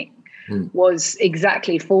thing, was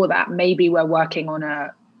exactly for that. Maybe we're working on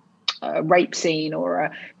a rape scene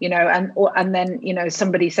or and then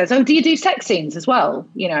somebody says, oh, do you do sex scenes as well,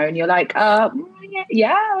 and you're like,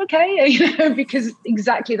 okay, because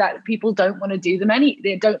exactly that, people don't want to do them,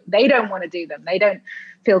 they don't want to do them, they don't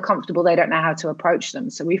feel comfortable, they don't know how to approach them.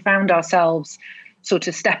 So we found ourselves sort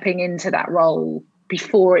of stepping into that role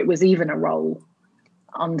before it was even a role,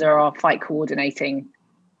 under our fight coordinating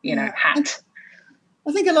hat.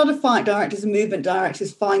 I think a lot of fight directors and movement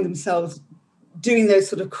directors find themselves doing those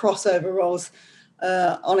sort of crossover roles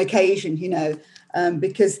on occasion,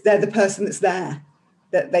 because they're the person that's there,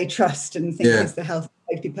 that they trust and think is the health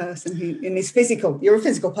and safety person who, and is physical. You're a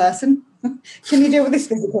physical person. Can you deal with this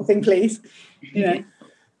physical thing, please? Yeah.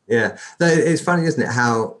 It's funny, isn't it,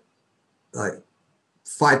 how like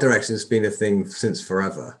fight direction has been a thing since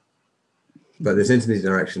forever, but this intimacy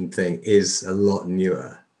direction thing is a lot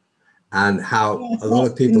newer. And how a lot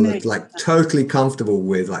of people are like totally comfortable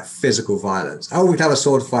with like physical violence. Oh, we can have a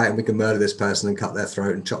sword fight and we can murder this person and cut their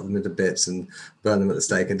throat and chop them into bits and burn them at the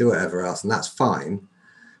stake and do whatever else, and that's fine.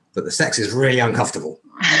 But the sex is really uncomfortable.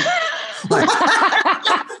 That's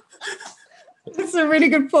a really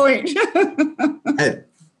good point.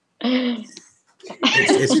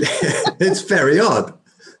 It's very odd.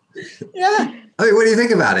 Yeah. I mean, what do you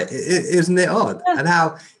think about it? Isn't it odd? Yeah. And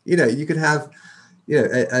how, you could have,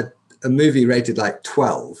 a movie rated like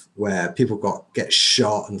 12 where people get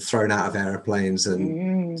shot and thrown out of airplanes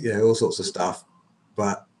and all sorts of stuff,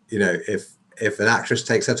 but if an actress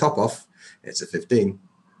takes her top off, it's a 15.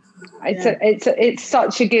 It's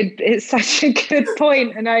such a good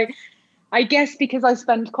point. And I guess because I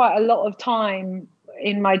spend quite a lot of time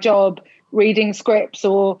in my job reading scripts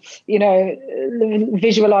or,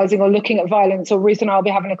 visualizing or looking at violence, or Ruth and I will be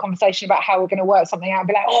having a conversation about how we're going to work something out and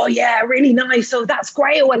be like, oh yeah, really nice. Oh, that's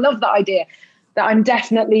great. Oh, I love that idea. That I'm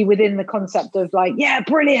definitely within the concept of like, yeah,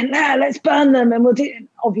 brilliant. Yeah, let's burn them. And we'll do,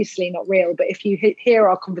 obviously not real, but if you hear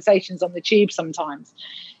our conversations on the tube sometimes,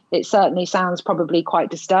 it certainly sounds probably quite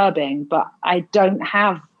disturbing, but I don't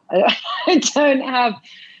have an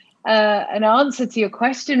answer to your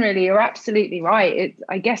question, really. You're absolutely right.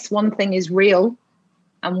 I guess one thing is real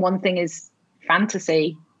and one thing is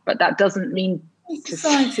fantasy, but that doesn't mean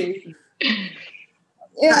society.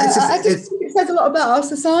 I just think it says a lot about our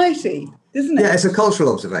society, doesn't it? Yeah, it's a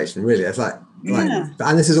cultural observation, really. It's like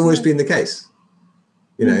and this has always been the case,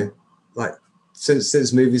 like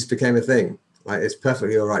since movies became a thing. Like, it's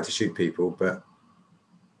perfectly all right to shoot people, but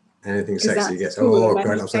anything sexy gets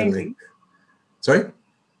grown-ups only. Sorry?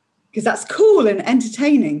 Because that's cool and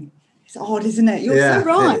entertaining. It's odd, isn't it? You're so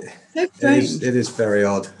right. So strange. It is very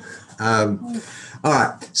odd. All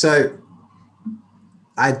right. So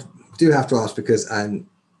I do have to ask, because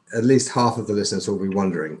at least half of the listeners will be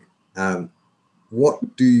wondering,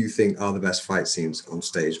 what do you think are the best fight scenes on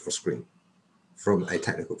stage or screen from a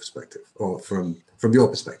technical perspective, or from your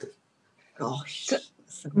perspective? Gosh.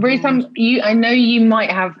 Ruth, I know you might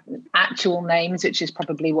have actual names, which is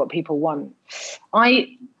probably what people want.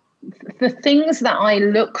 The things that I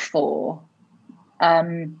look for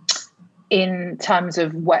in terms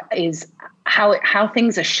of what is how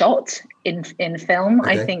things are shot in film.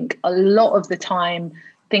 Okay. I think a lot of the time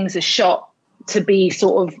things are shot to be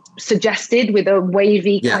sort of suggested with a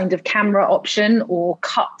wavy kind of camera option, or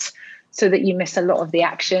cut so that you miss a lot of the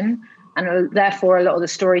action and therefore a lot of the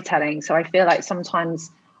storytelling. So I feel like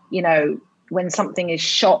sometimes, when something is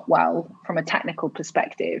shot well from a technical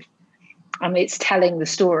perspective, and it's telling the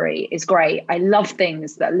story, is great. I love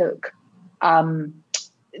things that look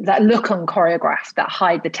unchoreographed, that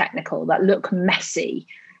hide the technical, that look messy.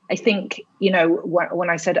 I think, when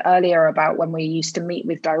I said earlier about when we used to meet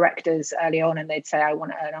with directors early on and they'd say, I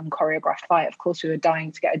want an unchoreographed fight. Of course, we were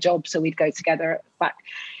dying to get a job. So we'd go together back,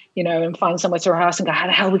 and find somewhere to rehearse and go, how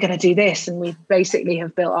the hell are we going to do this? And we basically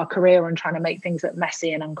have built our career on trying to make things look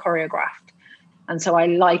messy and unchoreographed. And so I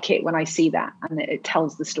like it when I see that and it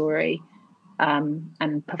tells the story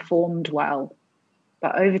and performed well.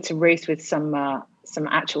 But over to Ruth with some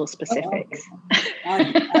actual specifics.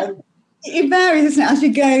 It varies, isn't it, as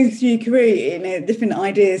you go through your career, different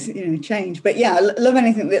ideas, change. But yeah, I love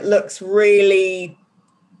anything that looks really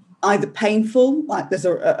either painful, like there's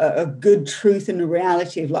a good truth and a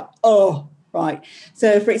reality of like, oh, right.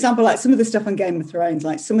 So, for example, like some of the stuff on Game of Thrones,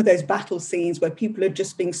 like some of those battle scenes where people are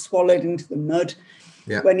just being swallowed into the mud,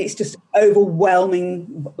 when it's just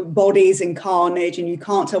overwhelming bodies and carnage and you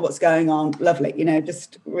can't tell what's going on. Lovely,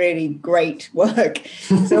 just really great work.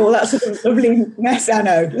 So all that sort of lovely mess, I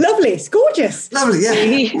know. Lovely, it's gorgeous. Lovely, yeah.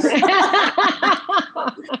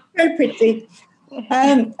 Very pretty.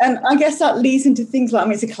 And I guess that leads into things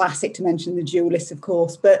like, it's a classic to mention The Duelist, of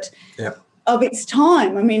course, but of its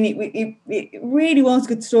time, it really was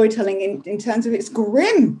good storytelling in terms of it's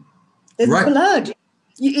grim. There's blood.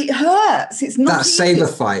 It hurts. It's not that saber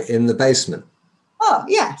fight in the basement. Oh,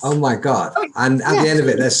 yes. Oh, my God. And at the end of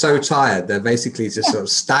it, they're so tired. They're basically just sort of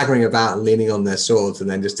staggering about and leaning on their swords and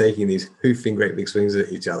then just taking these hoofing great big swings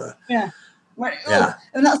at each other. Yeah.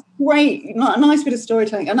 And that's great. A nice bit of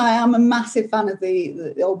storytelling. And I am a massive fan of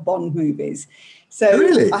the old Bond movies. So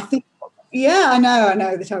really? I think, I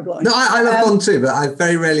know the terrible one. No, I love Bond too, but I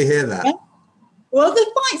very rarely hear that. Yeah. Well, the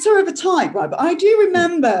fights are of a type, right? But I do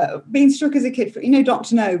remember being struck as a kid for,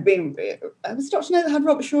 Dr. No was Dr. No that had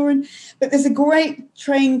Robert Shaw in? But there's a great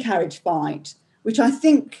train carriage fight, which I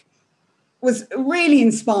think was really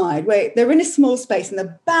inspired, where they're in a small space and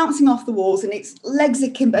they're bouncing off the walls and its legs are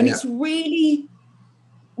kimber and it's really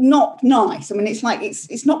not nice. It's like,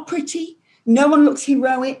 it's not pretty. No one looks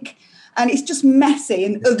heroic and it's just messy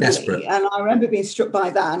and ugly. Desperate. And I remember being struck by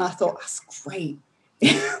that and I thought, that's great.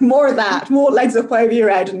 More of that, more legs up over your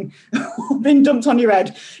head and being dumped on your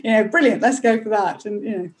head. Brilliant. Let's go for that.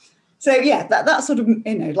 And so that sort of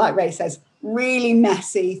like Ray says, really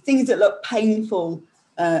messy things that look painful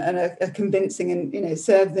and are convincing and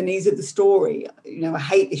serve the needs of the story. I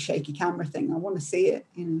hate this shaky camera thing. I want to see it.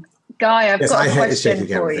 Guy, I've got a question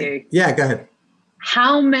for you. Yeah, go ahead.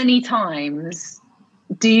 How many times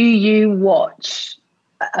do you watch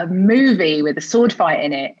a movie with a sword fight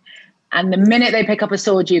in it? And the minute they pick up a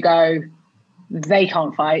sword, you go, they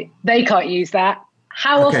can't fight. They can't use that.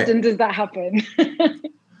 How often does that happen?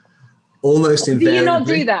 Almost invariably. Do you not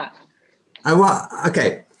do that?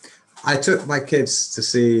 I took my kids to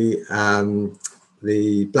see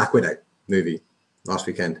the Black Widow movie last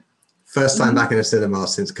weekend. First time back in a cinema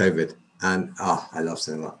since COVID, and I love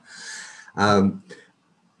cinema.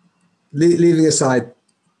 Leaving aside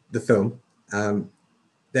the film,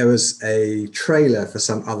 there was a trailer for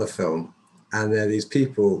some other film, and there are these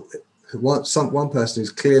people who want one person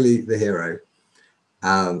who's clearly the hero,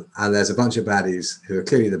 and there's a bunch of baddies who are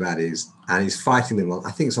clearly the baddies, and he's fighting them on,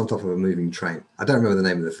 I think it's on top of a moving train. I don't remember the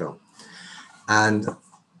name of the film. And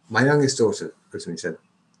my youngest daughter looked at me and said,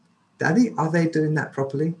 "Daddy, are they doing that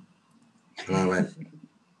properly?" And I went,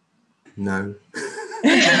 "No."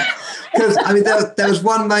 Because I mean, there was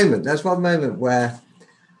one moment where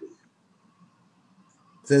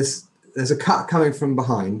there's a cut coming from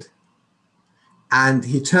behind, and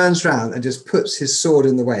he turns around and just puts his sword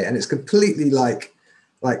in the way, and it's completely like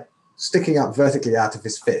sticking up vertically out of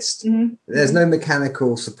his fist. Mm-hmm. There's no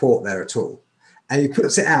mechanical support there at all, and he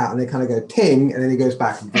puts it out, and they kind of go ping, and then he goes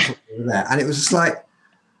back and puts it over there, and it was just like,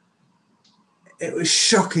 it was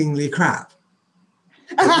shockingly crap.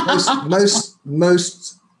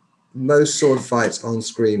 Most sword fights on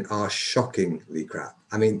screen are shockingly crap.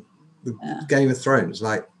 I mean, Game of Thrones,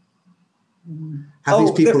 like, have these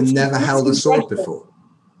people never held a sword before?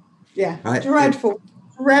 Yeah, right?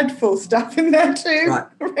 Dreadful stuff in there too. Right.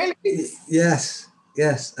 Really? Yes.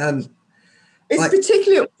 It's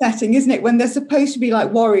particularly upsetting, isn't it, when they're supposed to be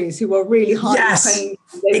like warriors who are really highly trained.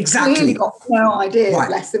 They've clearly got no idea,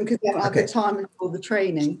 bless them, because they haven't had the time and all the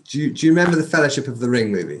training. Do you remember the Fellowship of the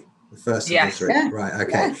Ring movie? The first of the three? Yeah. Right,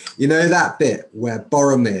 okay. Yes. You know that bit where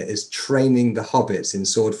Boromir is training the hobbits in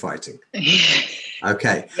sword fighting?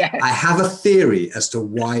 Okay. Yes. I have a theory as to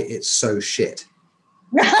why it's so shit.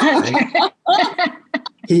 Okay?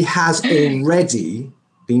 He has already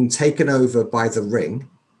been taken over by the ring,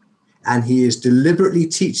 and he is deliberately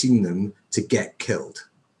teaching them to get killed.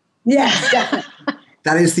 Yes, definitely.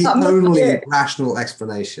 That is the only rational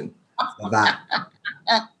explanation of that.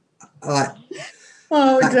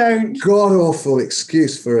 Don't. God awful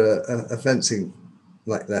excuse for a fencing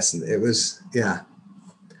lesson. It was, It's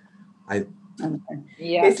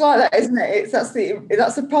like that, isn't it? That's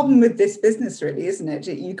the problem with this business, really, isn't it?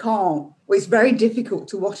 You can't. Well, it's very difficult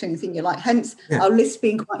to watch anything you like. Hence, our list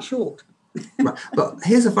being quite short. Right. But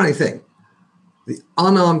here's a funny thing: the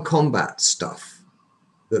unarmed combat stuff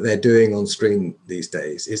that they're doing on screen these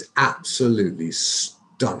days is absolutely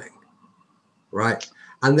stunning, right?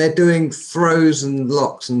 And they're doing throws and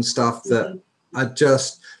locks and stuff that are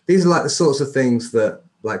just, these are like the sorts of things that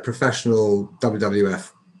like professional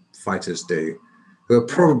WWF fighters do, who are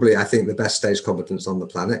probably, I think, the best stage combatants on the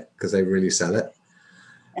planet because they really sell it.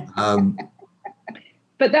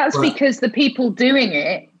 But that's because the people doing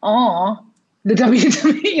it are the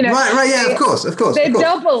WWE, Right, yeah, of course. They're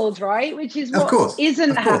doubled, right? Which is what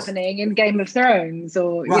isn't happening in Game of Thrones,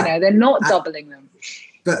 or, they're not doubling them.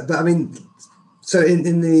 But I mean, so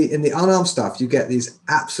in the unarmed stuff, you get these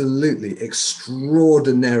absolutely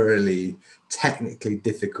extraordinarily technically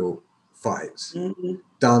difficult fights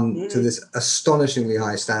done to this astonishingly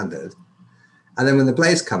high standard, and then when the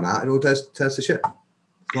blades come out, it all turns to shit.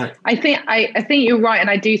 Right. I think you're right, and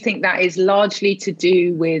I do think that is largely to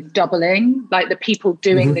do with doubling. Like the people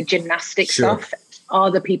doing the gymnastic stuff are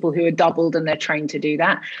the people who are doubled, and they're trained to do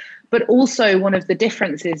that. But also, one of the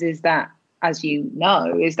differences is that, as you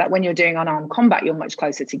know, is that when you're doing unarmed combat, you're much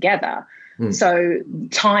closer together. So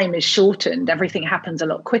time is shortened. Everything happens a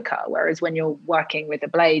lot quicker. Whereas when you're working with a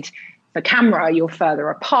blade for camera, you're further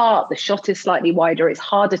apart. The shot is slightly wider. It's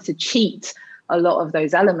harder to cheat a lot of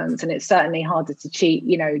those elements. And it's certainly harder to cheat,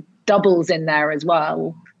 doubles in there as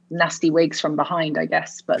well. Nasty wigs from behind, I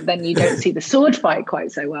guess. But then you don't see the sword fight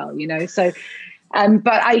quite so well, So,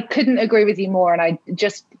 but I couldn't agree with you more. And I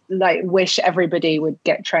just wish everybody would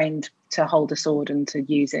get trained to hold a sword and to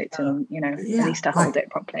use it and, at least to hold it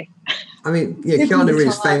properly. I mean, Keanu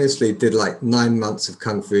Reeves famously did 9 months of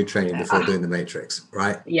Kung Fu training before doing The Matrix,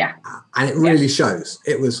 right? Yeah. And it really shows.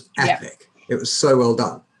 It was epic. It was so well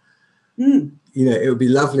done. It would be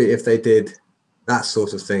lovely if they did that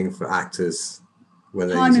sort of thing for actors when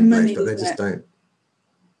they're using blades, but they just don't.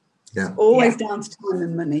 Yeah. Always down to time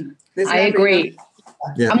and money. I agree.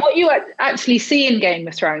 Yeah. And what you actually see in Game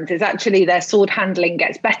of Thrones is actually their sword handling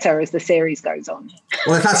gets better as the series goes on.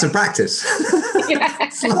 Well, they've had some practice.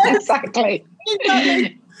 Yes, exactly.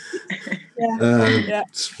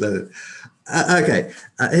 Okay.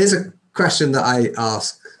 Here's a question that I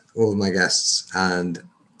ask all of my guests, and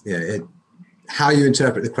how you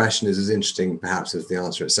interpret the question is as interesting, perhaps, as the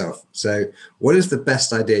answer itself. So, what is the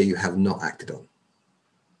best idea you have not acted on?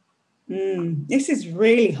 This is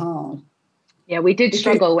really hard. Yeah, we did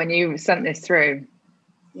struggle when you sent this through.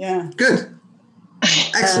 Yeah. Good.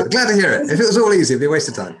 Excellent. Glad to hear it. If it was all easy, it'd be a waste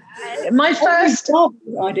of time. my first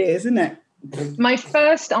idea, isn't it? My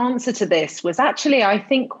first answer to this was actually, I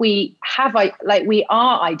think we have, we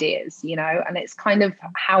are ideas, you know, and it's kind of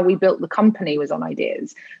how we built the company was on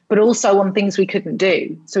ideas, but also on things we couldn't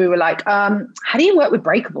do. So we were like, how do you work with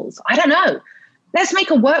breakables? I don't know. Let's make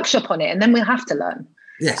a workshop on it, and then we'll have to learn.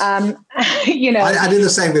 Yes. You know, I did the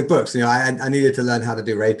same with books. You know, I needed to learn how to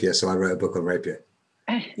do rapier, so I wrote a book on rapier.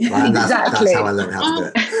 Exactly. That's how I learned how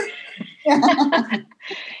to do it.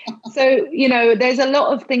 So, you know, there's a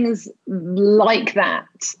lot of things like that.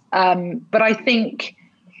 But I think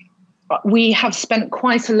we have spent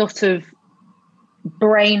quite a lot of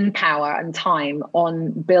brain power and time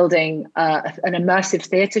on building an immersive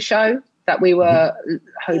theatre show that we were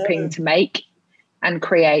hoping to make and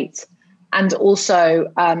create. And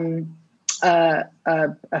also a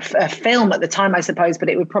film at the time, I suppose, but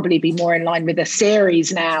it would probably be more in line with a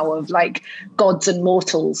series now of like gods and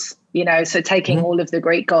mortals, you know, so taking all of the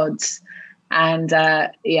Greek gods and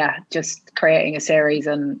just creating a series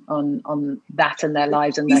on that and their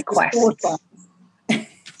lives and their quests.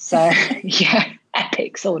 So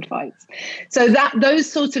epic sword fights. So those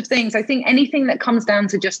sorts of things, I think anything that comes down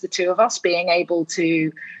to just the two of us being able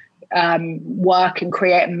to work and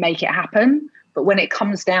create and make it happen. But when it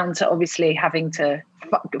comes down to obviously having to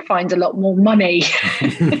find a lot more money,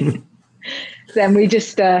 then we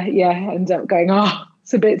just end up going,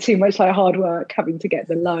 it's a bit too much like hard work, having to get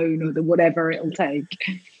the loan or the whatever it'll take.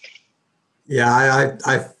 Yeah,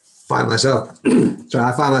 I find myself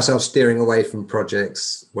steering away from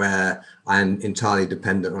projects where I'm entirely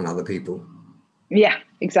dependent on other people. Yeah,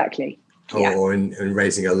 exactly. Or in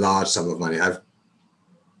raising a large sum of money. I've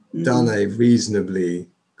done a reasonably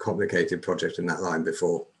complicated project in that line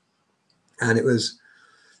before, and it was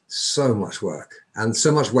so much work and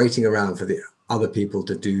so much waiting around for the other people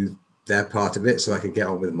to do their part of it so I could get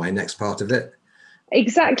on with my next part of it.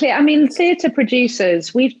 Exactly. I mean, theatre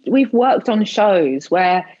producers, we've worked on shows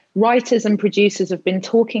where writers and producers have been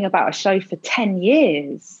talking about a show for 10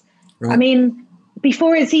 years. Right. I mean,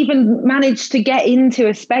 before it's even managed to get into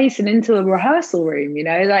a space and into a rehearsal room, you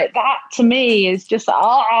know, like that to me is just,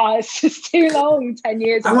 it's just too long, 10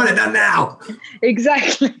 years. I want it done now.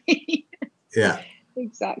 Exactly. Yeah.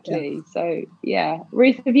 Exactly. Yeah. So,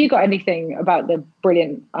 Ruth, have you got anything about the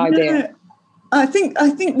brilliant idea? No, I think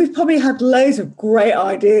we've probably had loads of great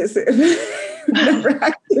ideas that we've never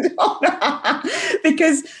acted on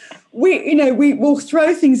because we will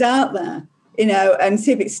throw things out there, you know, and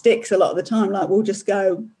see if it sticks a lot of the time. Like we'll just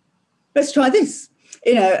go, let's try this,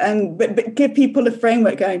 you know, and but give people a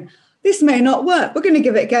framework going, this may not work. We're going to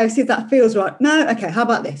give it a go, see if that feels right. No, okay, how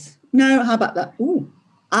about this? No, how about that? Ooh,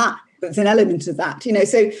 there's an element of that, you know.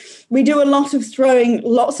 So we do a lot of throwing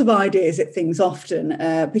lots of ideas at things often,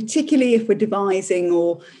 particularly if we're devising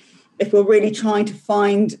or if we're really trying to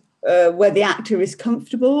find where the actor is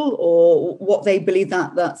comfortable or what they believe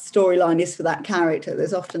that storyline is for that character.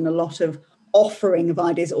 There's often a lot of offering of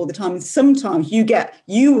ideas all the time. And sometimes you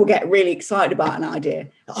will get really excited about an idea.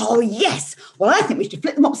 Oh, yes. Well, I think we should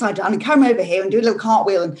flip them upside down and carry them over here and do a little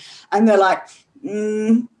cartwheel. And they're like,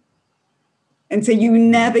 And so you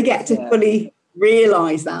never get to fully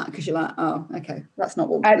realise that because you're like, oh, okay, that's not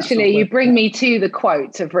what. Actually, you bring me to the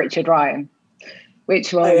quote of Richard Ryan,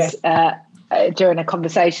 which was during a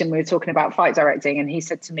conversation we were talking about fight directing, and he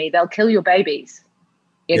said to me, "They'll kill your babies,"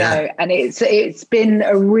 you know. And it's been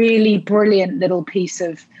a really brilliant little piece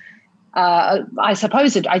of. I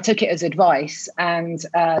suppose I took it as advice, and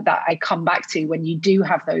that I come back to when you do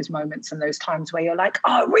have those moments and those times where you're like,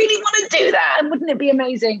 oh, I really want to do that, and wouldn't it be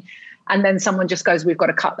amazing? And then someone just goes, we've got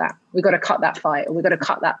to cut that. We've got to cut that fight, or we've got to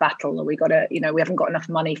cut that battle, or we got to, you know, we haven't got enough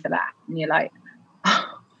money for that. And you're like,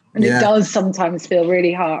 and it does sometimes feel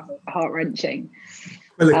really heart-wrenching.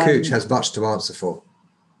 Quiller Couch has much to answer for.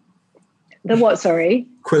 The what, sorry?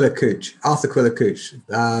 Quiller Couch, Arthur Quiller Couch.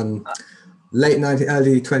 Late 19th,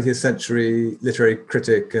 early 20th century literary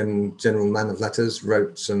critic and general man of letters,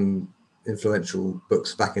 wrote some influential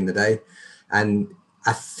books back in the day. And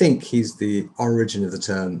I think he's the origin of the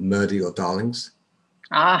term murder your darlings.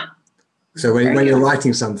 So when you're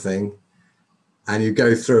writing something and you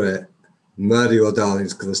go through it, murder your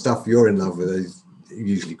darlings because the stuff you're in love with is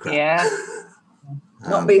usually crap. Yeah.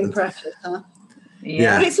 Not being precious, huh?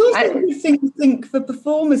 Yeah. But it's also I think for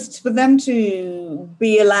performers, for them to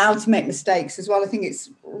be allowed to make mistakes as well. I think it's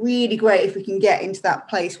really great if we can get into that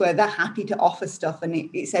place where they're happy to offer stuff and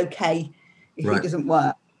it's okay if it doesn't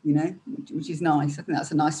work. You know, which is nice. I think that's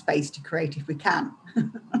a nice space to create if we can.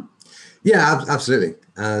 Yeah, absolutely.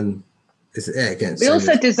 And it's again, we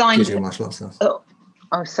also designed martial arts stuff.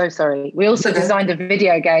 Oh, so sorry. We also designed a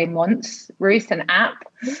video game once, Ruth, an app.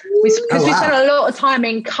 Because we spent a lot of time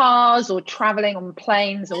in cars or traveling on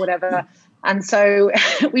planes or whatever. And so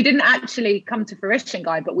we didn't actually come to fruition,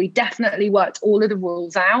 Guy, but we definitely worked all of the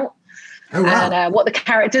rules out and what the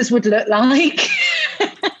characters would look like.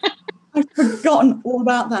 I've forgotten all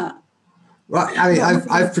about that. Right. I mean,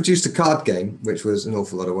 I've produced a card game, which was an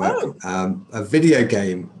awful lot of work. A video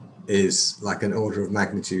game is like an order of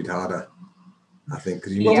magnitude harder, I think,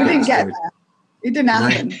 because you we didn't get there. It didn't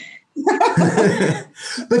happen.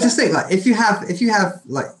 But just think, like, if you have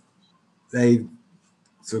like they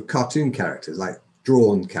sort of cartoon characters, like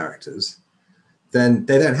drawn characters, then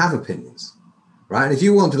they don't have opinions, right? And if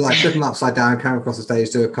you want to like flip them upside down, carry them across the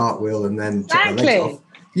stage, do a cartwheel, and then chop their legs off,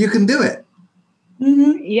 you can do it.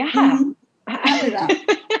 Mm-hmm. Yeah. Mm-hmm. I'll do that.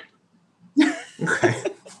 Okay.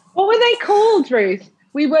 What were they called, Ruth?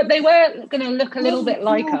 They were going to look a little bit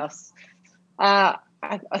like us.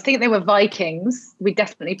 I think they were Vikings. We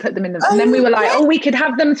definitely put them in the. And then we were like, we could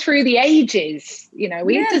have them through the ages. You know,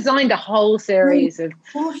 we designed a whole series of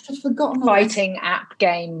fighting app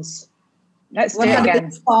games. Let's do it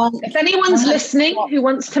again. If anyone's listening who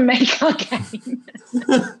wants to make our game,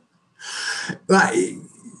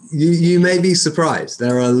 you may be surprised.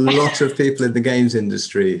 There are a lot of people in the games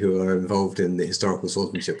industry who are involved in the historical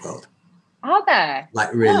swordsmanship world. Are there?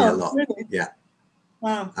 Like really a lot. Really? Yeah.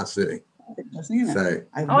 Wow. Absolutely. So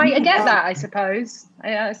I get that, I suppose.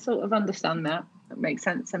 I sort of understand that. That makes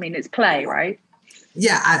sense. I mean, it's play, right?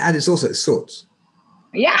 Yeah, and it's also swords.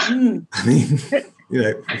 Yeah. I mean, you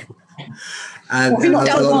know. And it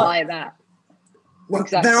doesn't like that. Well,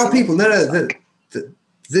 exactly. There are people. No.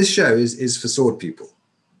 This show is for sword people,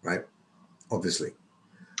 right? Obviously.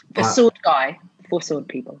 For sword guy, for sword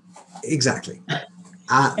people. Exactly.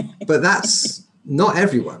 But that's not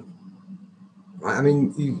everyone, right? I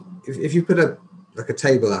mean, if you put a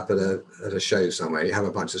table up at a show somewhere, you have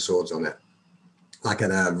a bunch of swords on it, like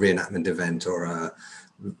at a reenactment event or a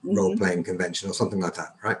role-playing convention or something like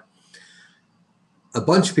that, right? A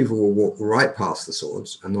bunch of people will walk right past the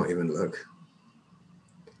swords and not even look.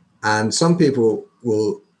 And some people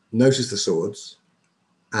will notice the swords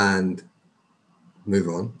and move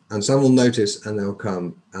on. And some will notice and they'll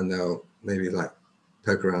come and they'll maybe like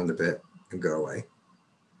poke around a bit and go away.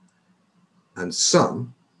 And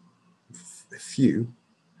some, a few,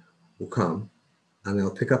 will come and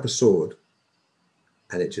they'll pick up a sword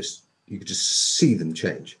and you could just see them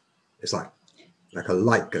change. It's like a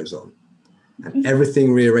light goes on and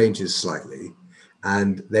everything rearranges slightly,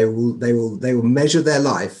 and they will measure their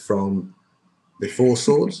life from before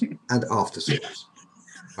swords and after swords,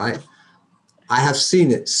 right? I have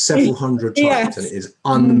seen it several hundred times and it is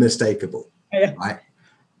unmistakable, right?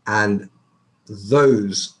 And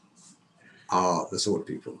those are the sword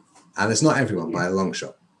people. And it's not everyone by a long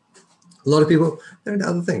shot. A lot of people, they're into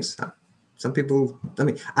other things. Some people, I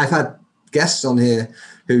mean, I've had guests on here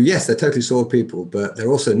who, yes, they're totally sword people, but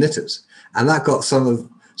they're also knitters. And that got some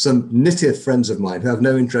knitter friends of mine who have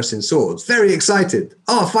no interest in swords very excited.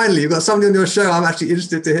 Oh, finally, you've got somebody on your show I'm actually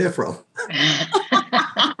interested to hear from.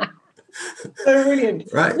 Brilliant.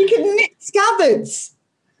 Right. You can knit scabbards,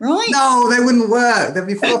 right? No, they wouldn't work. They'd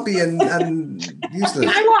be floppy and useless. You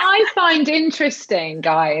know what I find interesting,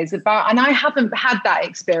 Guy, is about, and I haven't had that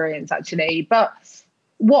experience actually, but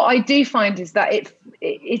what I do find is that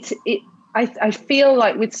I feel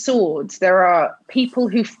like with swords, there are people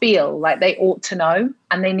who feel like they ought to know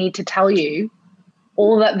and they need to tell you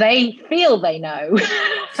all that they feel they know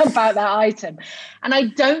about that item. And I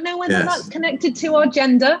don't know whether that's connected to our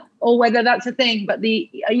gender or whether that's a thing, but the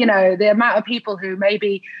amount of people who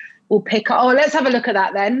maybe will pick up, let's have a look at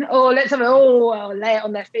that then. Or let's have lay it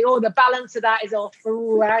on their feet. The balance of that is off.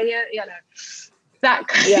 That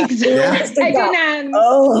kind of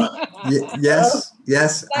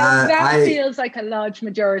yes. That feels like a large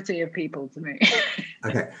majority of people to me.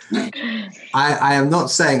 Okay. I am not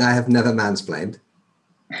saying I have never mansplained,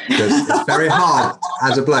 because it's very hard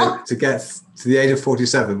as a bloke to get to the age of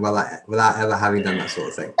 47 without ever having done that sort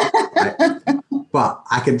of thing. Right? But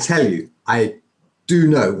I can tell you, I do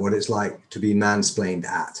know what it's like to be mansplained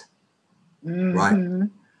at. Right?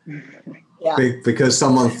 Yeah. Because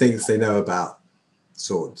someone thinks they know about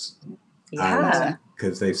swords. Yeah.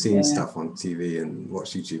 Because they've seen stuff on TV and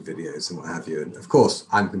watched YouTube videos and what have you. And of course,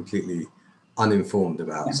 I'm completely uninformed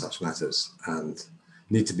about such matters and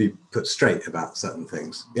need to be put straight about certain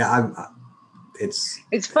things.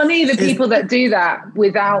 It's funny the people that do that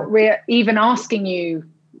without even asking you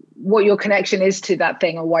what your connection is to that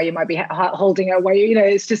thing or why you might be holding it, where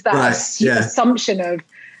it's just that assumption of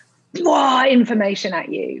information at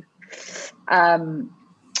you.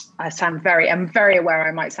 I'm very aware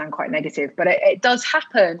I might sound quite negative, but it does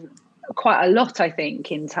happen quite a lot, I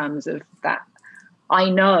think, in terms of that. I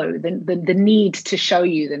know the need to show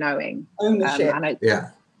you the knowing. Ownership.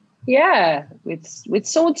 With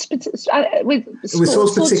swords, with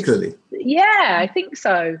swords particularly. Yeah, I think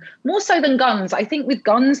so. More so than guns. I think with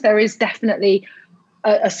guns there is definitely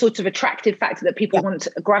a sort of attractive factor that people want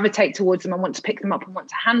to gravitate towards them and want to pick them up and want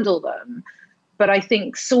to handle them. But I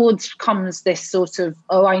think swords comes this sort of,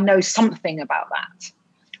 I know something about that.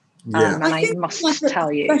 Yeah. And I must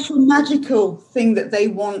tell you. Special magical thing that they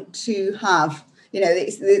want to have.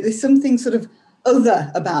 There's something sort of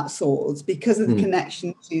other about swords because of the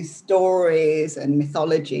connection to stories and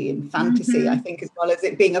mythology and fantasy, I think, as well as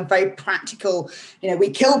it being a very practical, we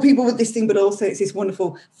kill people with this thing, but also it's this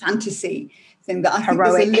wonderful fantasy thing that I think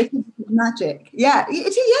there's a little bit of magic. Yeah,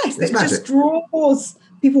 yes, it just draws,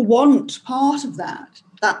 people want part of that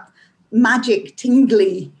magic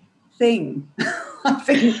tingly thing. I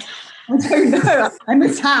think, I don't know, I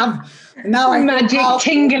must have. Now magic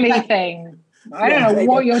tingly thing. I don't know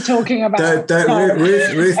what you're talking about.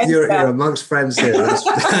 Ruth, you're amongst friends here.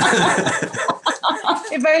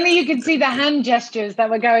 If only you could see the hand gestures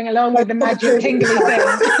that were going along with the magic tingly thing.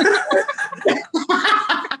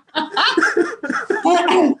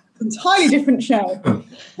 Entirely different show.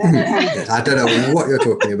 I don't know what you're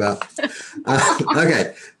talking about.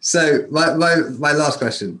 Okay, so my last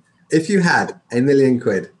question. If you had £1 million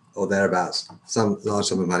or thereabouts, some large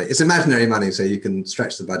sum of money, it's imaginary money, so you can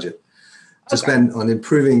stretch the budget, to spend on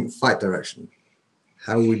improving fight direction,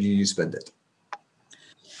 how would you spend it?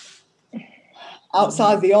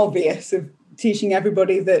 Outside the obvious of teaching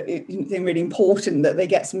everybody that it's really important that they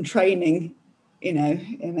get some training,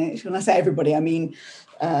 when I say everybody, I mean...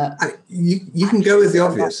 you can go with the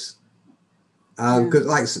obvious. Because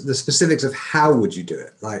like the specifics of how would you do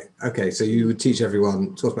it? Like, okay, so you would teach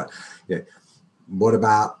everyone, talk about, what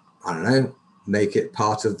about, I don't know, make it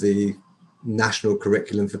part of the national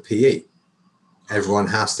curriculum for PE? Everyone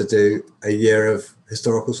has to do a year of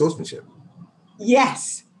historical swordsmanship.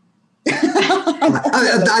 Yes.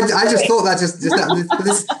 I just thought that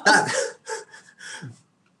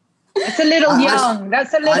It's a little young.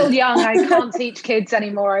 That's a little young. I can't teach kids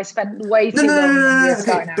anymore. I spent way too long years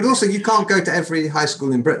ago now. But also, you can't go to every high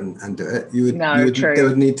school in Britain and do it. True. There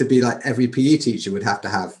would need to be like every PE teacher would have to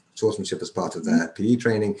have swordsmanship as part of their PE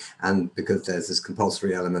training, and because there's this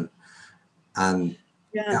compulsory element. And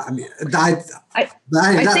I mean, that's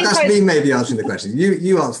me maybe answering the question.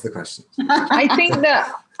 You answer the question. I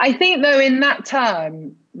think though in that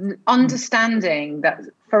term, understanding that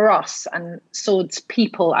for us and swords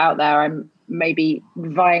people out there, I'm maybe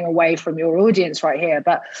vying away from your audience right here,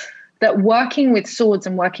 but that working with swords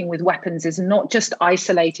and working with weapons is not just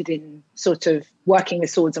isolated in sort of working with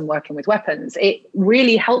swords and working with weapons. It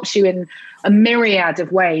really helps you in a myriad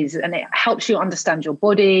of ways, and it helps you understand your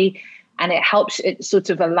body, and it sort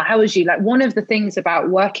of allows you, like, one of the things about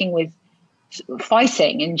working with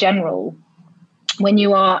fighting in general, when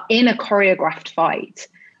you are in a choreographed fight,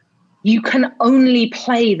 you can only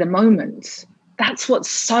play the moment. That's what's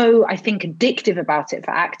so, I think, addictive about it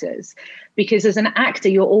for actors, because as an actor,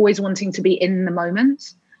 you're always wanting to be in the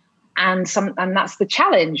moment. And that's the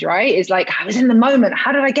challenge, right? Is like, I was in the moment.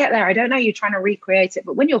 How did I get there? I don't know. You're trying to recreate it.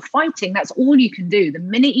 But when you're fighting, that's all you can do. The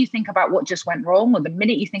minute you think about what just went wrong, or the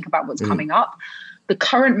minute you think about what's coming up, the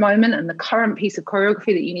current moment and the current piece of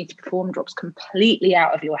choreography that you need to perform drops completely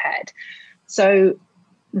out of your head. So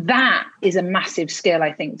that is a massive skill,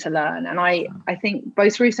 I think, to learn. And I think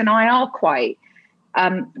both Ruth and I are quite,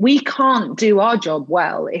 we can't do our job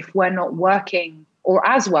well if we're not working, or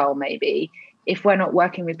as well maybe, if we're not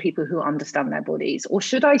working with people who understand their bodies. Or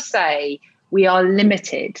should I say, we are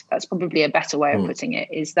limited. That's probably a better way of putting it,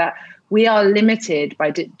 is that we are limited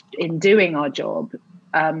in doing our job,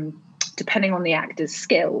 depending on the actor's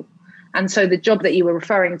skill. And so the job that you were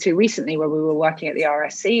referring to recently, where we were working at the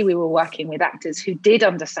RSC, we were working with actors who did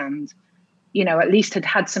understand, at least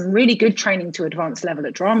had some really good training to advanced level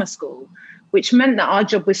at drama school, which meant that our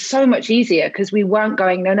job was so much easier because we weren't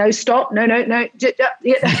going, no, stop, no.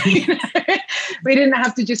 We didn't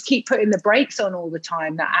have to just keep putting the brakes on all the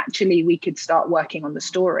time, that actually we could start working on the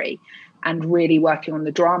story and really working on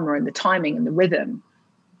the drama and the timing and the rhythm.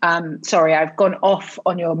 Sorry, I've gone off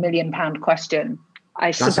on your £1 million question.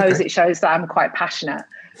 I suppose it shows that I'm quite passionate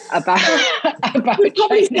about We'd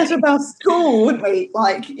probably said about school, wouldn't we?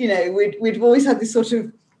 Like, we'd always had this sort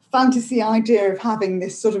of fantasy idea of having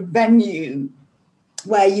this sort of venue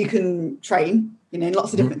where you can train, in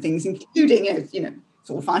lots of different things, including,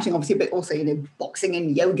 sort of fighting, obviously, but also, boxing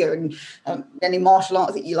and yoga and any martial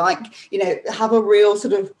arts that you like, have a real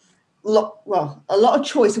sort of a lot of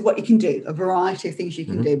choice of what you can do, a variety of things you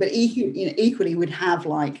can do, but equally would have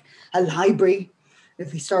like a library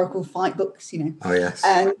of historical fight books, Oh, yes.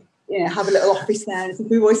 and have a little office there. And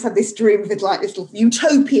we always had this dream of like this little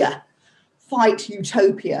fight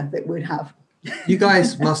utopia that we'd have. You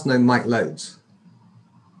guys must know Mike Loads.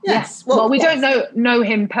 Yes. Well, we don't know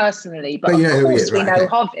him personally, but you know of who he course is, we right? know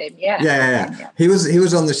Okay. of him. Yeah. Yeah. He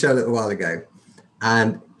was on the show a little while ago,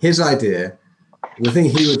 and his idea, the thing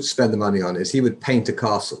he would spend the money on is he would paint a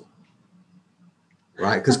castle,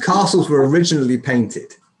 right? Because castles were originally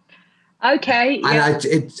painted. Okay. Yeah.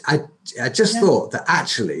 And I just thought that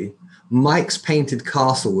actually Mike's painted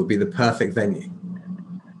castle would be the perfect venue.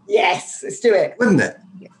 Yes, let's do it. Wouldn't it?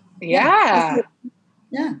 Yeah.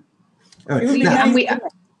 Yeah. All right. Really Now, nice.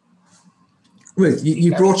 Ruth,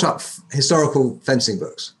 you brought up historical fencing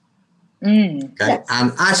books. Okay. Yes.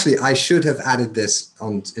 And actually, I should have added this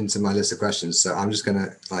into my list of questions. So I'm just going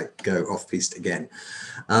to go off piste again.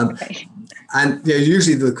 Okay. And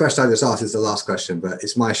usually the question I just asked is the last question, but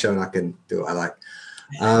it's my show and I can do what I like.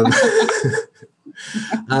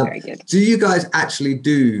 Very good. Do you guys actually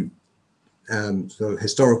do sort of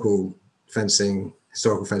historical fencing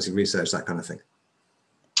research, that kind of thing?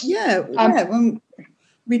 Yeah. When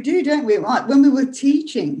we do, don't we? Like when we were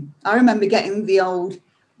teaching, I remember getting the old,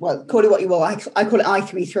 well, call it what you will. I call it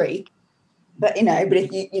I-33, but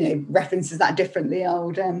if you references that differently, the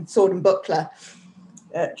old sword and buckler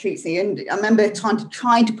treatise. And I remember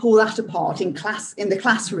trying to pull that apart in the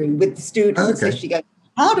classroom with the students. Okay. So she goes,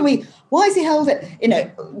 why is he held it?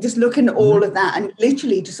 Just looking at all of that, and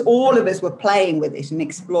literally just all of us were playing with it and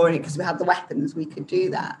exploring it because we had the weapons, we could do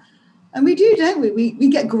that. And we do, don't we? We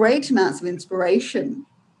get great amounts of inspiration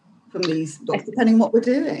from these books, depending on what we're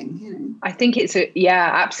doing. I think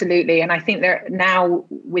absolutely. And I think that now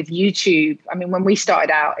with YouTube, I mean, when we started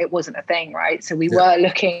out, it wasn't a thing, right? So we were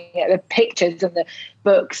looking at the pictures and the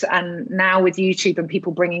books, and now with YouTube and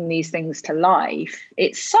people bringing these things to life,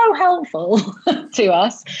 it's so helpful to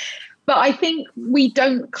us. But I think we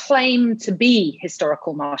don't claim to be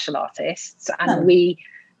historical martial artists, and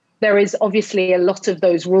there is obviously a lot of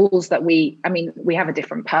those rules that we have a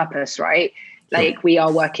different purpose, right? Like we are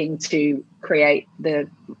working to create the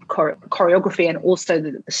choreography and also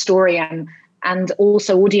the story, and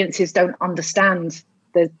also audiences don't understand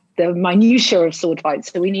the minutiae of sword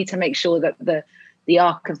fights. So we need to make sure that the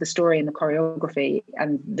arc of the story and the choreography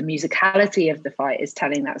and the musicality of the fight is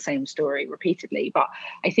telling that same story repeatedly. But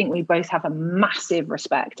I think we both have a massive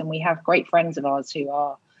respect, and we have great friends of ours who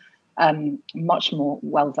are much more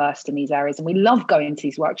well-versed in these areas, and we love going to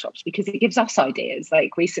these workshops because it gives us ideas.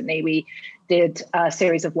 Like recently we did a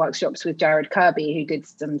series of workshops with Jared Kirby, who did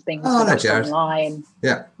some things online.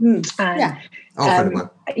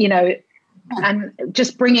 And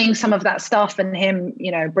just bringing some of that stuff, and him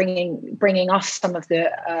bringing us some of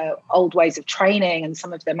the old ways of training and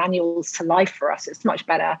some of the manuals to life for us. It's much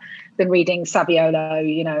better than reading Saviolo,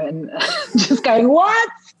 and just going, what?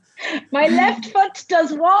 My left foot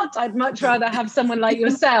does what? I'd much rather have someone like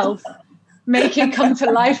yourself make it come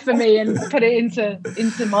to life for me and put it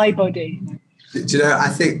into my body. Do you know, I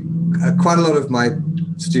think quite a lot of my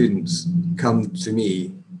students come to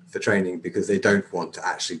me for training because they don't want to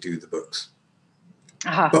actually do the books.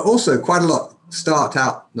 But also quite a lot start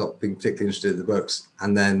out not being particularly interested in the books,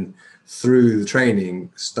 and then through the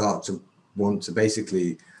training start to want to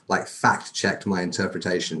basically fact check my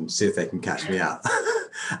interpretation, see if they can catch me out.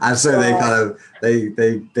 And so they kind of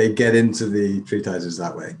they get into the treatises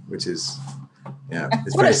that way, which is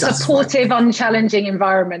it's what very a supportive, unchallenging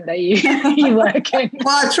environment that you work in.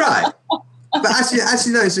 Well, I try, but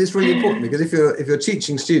actually no, it's really important, because if you're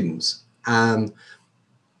teaching students,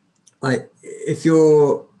 if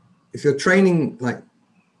you're training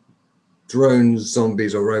drones,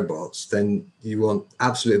 zombies, or robots, then you want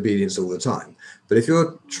absolute obedience all the time. But if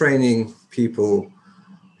you're training people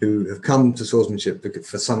who have come to swordsmanship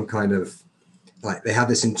for some kind of, they have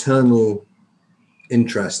this internal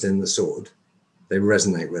interest in the sword, they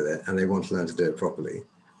resonate with it, and they want to learn to do it properly,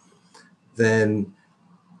 then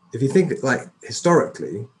if you think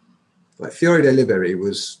historically, Fiore de Liberi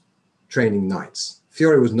was training knights.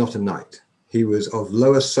 Fiore was not a knight. He was of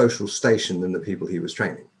lower social station than the people he was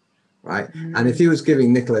training, right? And if he was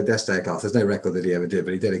giving Niccolo d'Este a class, there's no record that he ever did,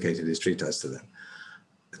 but he dedicated his treatise to them,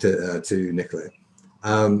 to Niccolo.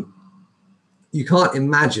 You can't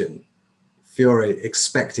imagine Fiore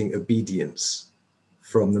expecting obedience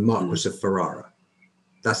from the Marquis of Ferrara.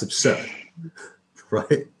 That's absurd,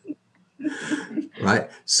 right? Right.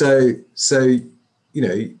 So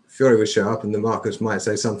Fiore would show up, and the Marquis might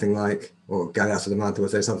say something like, or Galeazzo de Mantua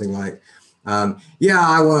would say something like, I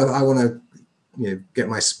want to get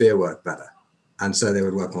my spear work better. And so they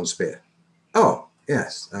would work on spear. Oh,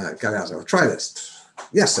 yes, go out, I'll try this.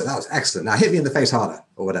 Yes, sir, that was excellent. Now hit me in the face harder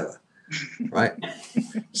or whatever, right?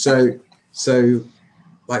 So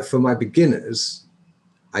like for my beginners,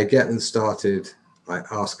 I get them started by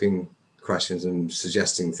asking questions and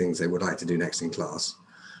suggesting things they would like to do next in class.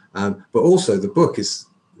 But also the book is,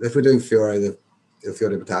 if we're doing Fiore, the Il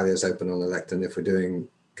Fiore Battaglia is open on the lectern. If we're doing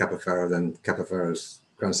Capoferro, then Capoferro's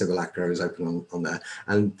Gran Simulacro is open on there.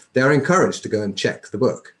 And they're encouraged to go and check the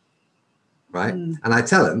book, right? And I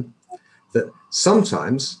tell them that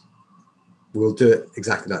sometimes we'll do it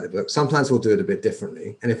exactly like the book. Sometimes we'll do it a bit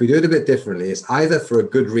differently. And if we do it a bit differently, it's either for a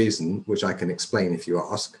good reason, which I can explain if you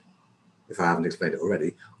ask, if I haven't explained it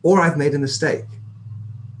already, or I've made a mistake,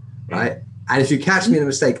 right? And if you catch me in a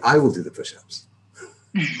mistake, I will do the push-ups,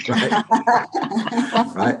 right?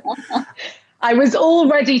 Right? I was all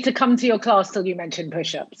ready to come to your class till you mentioned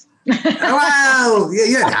push-ups. Well,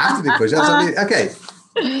 you don't have to do push-ups. I mean, okay.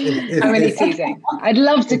 I'm only teasing. I'd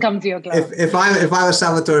love to come to your class. If I was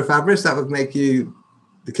Salvatore Fabris, that would make you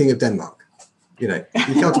the king of Denmark. You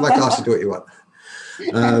come to my class and do what you want.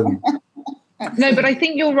 No, but I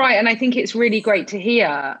think you're right, and I think it's really great to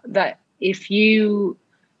hear that if you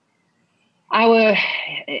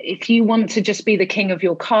want to just be the king of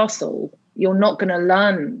your castle, you're not going to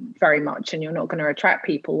learn very much and you're not going to attract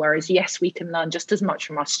people. Whereas, yes, we can learn just as much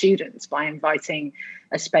from our students by inviting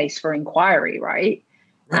a space for inquiry, right?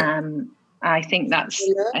 I think it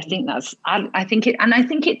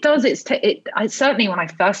does. I certainly, when I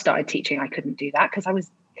first started teaching, I couldn't do that because I was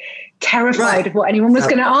terrified of what anyone was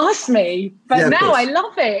going to ask me. But now I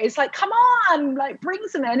love it. It's like, come on, like bring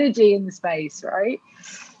some energy in the space, right?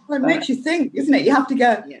 Well, it makes you think, isn't it? You have to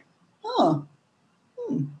go,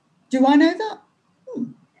 do I know that?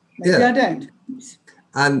 Maybe I don't.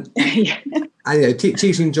 And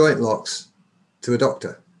teaching joint locks to a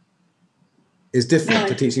doctor is different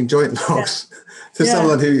to teaching joint locks to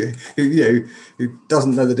someone who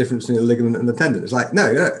doesn't know the difference between a ligament and the tendon. It's like,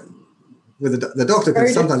 no. With the doctor can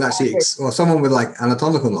sometimes actually, or someone with like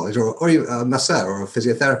anatomical knowledge, or even a masseur or a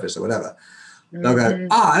physiotherapist or whatever, they'll go,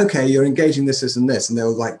 okay, you're engaging this and this, and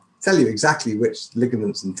they'll like tell you exactly which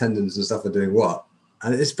ligaments and tendons and stuff are doing what,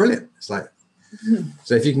 and it's brilliant. It's like,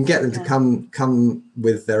 so if you can get them to come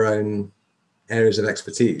with their own areas of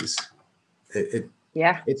expertise, it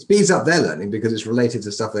speeds up their learning because it's related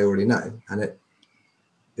to stuff they already know, and it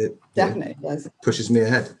definitely does. Pushes me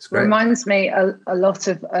ahead. It's great. Reminds me a lot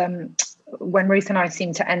of when Ruth and I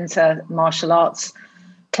seem to enter martial arts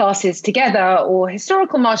classes together or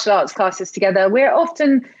historical martial arts classes together, we're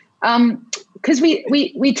often because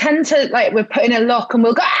we tend to, like, we're putting a lock and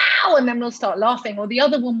we'll go ow, and then we'll start laughing, or the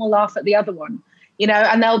other one will laugh at the other one,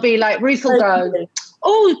 and they'll be like, Ruth will go,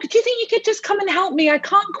 oh, do you think you could just come and help me? I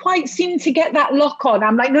can't quite seem to get that lock on.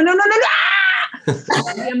 I'm like, no.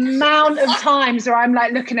 The amount of times where I'm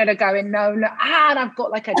like looking at her going, no, and I've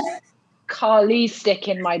got like a Kali stick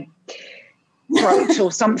in my throat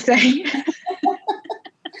or something.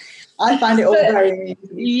 I find it all very amusing.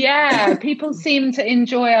 Yeah, people seem to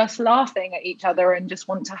enjoy us laughing at each other and just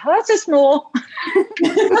want to hurt us more.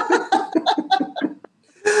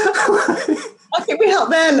 I think we help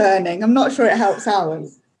their learning. I'm not sure it helps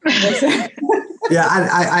ours. Yeah, and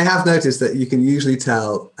I have noticed that you can usually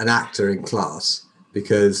tell an actor in class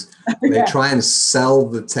because they try and sell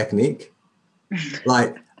the technique.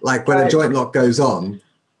 Like when a joint lock goes on,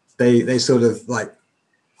 they sort of like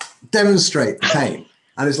demonstrate the pain.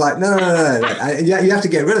 And it's like, no. You have to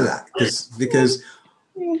get rid of that because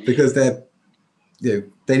they're, they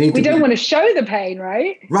need to. We don't want to show the pain,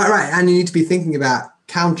 right? Right. And you need to be thinking about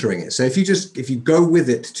countering it. So if you go with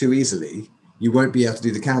it too easily, you won't be able to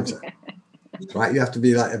do the counter. Right? You have to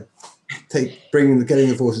be like getting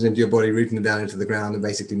the forces into your body, rooting them down into the ground, and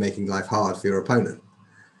basically making life hard for your opponent.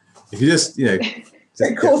 If you just, which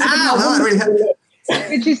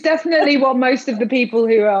is definitely what most of the people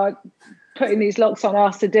who are putting these locks on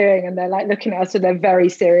us are doing, and they're like looking at us with their very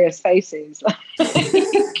serious faces,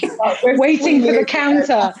 waiting for the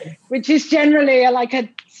counter, which is generally like a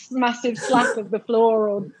massive slap of the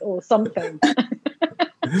floor or something.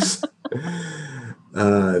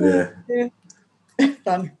 Yeah.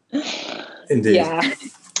 Fun. Indeed. Yeah.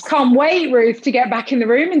 Can't wait, Ruth, to get back in the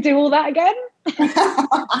room and do all that again.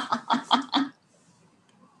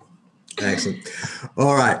 Excellent.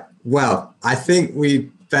 All right. Well, I think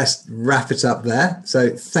we best wrap it up there.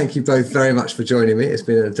 So thank you both very much for joining me. It's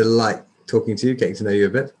been a delight talking to you, getting to know you a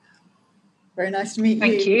bit. Very nice to meet you.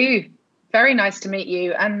 Thank you. Very nice to meet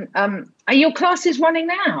you. And are your classes running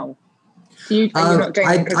now? So you're not doing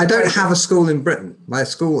it I don't have a school in Britain. I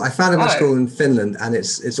founded my school in Finland, and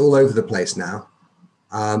it's all over the place now.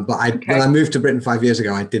 But when I moved to Britain 5 years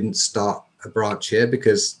ago, I didn't start a branch here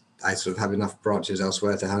because I sort of have enough branches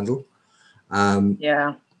elsewhere to handle.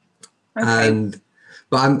 Yeah. Okay.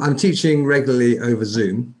 But I'm teaching regularly over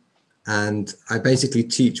Zoom, and I basically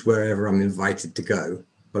teach wherever I'm invited to go.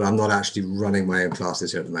 But I'm not actually running my own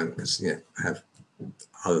classes here at the moment because I have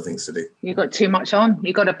other things to do. You've got too much on.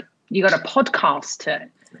 You got a podcast to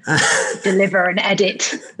deliver and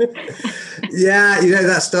edit. Yeah,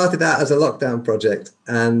 that started out as a lockdown project,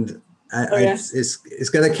 and it's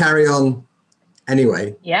going to carry on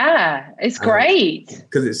anyway. Yeah, it's great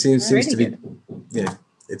because it seems really to be,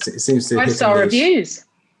 it seems to 5-star reviews.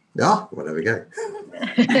 Oh, well, there we go.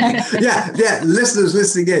 yeah, listeners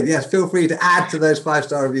listening in, yes, feel free to add to those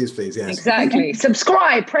 5-star reviews, please. Yes, exactly.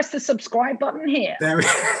 Subscribe. Press the subscribe button here. There we go.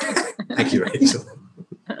 Thank you, Rachel.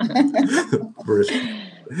 Brilliant.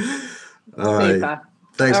 All right. Super.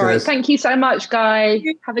 Thanks, all right. guys. Thank you so much, Guy.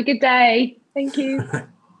 Have a good day. Thank you.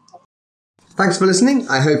 Thanks for listening.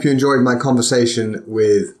 I hope you enjoyed my conversation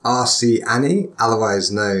with RC Annie,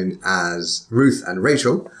 otherwise known as Ruth and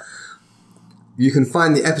Rachel. You can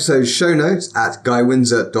find the episode show notes at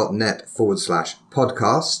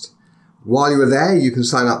guywindsor.net/podcast. While you are there, you can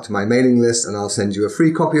sign up to my mailing list and I'll send you a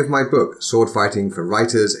free copy of my book, Sword Fighting for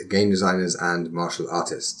Writers, Game Designers and Martial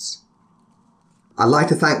Artists. I'd like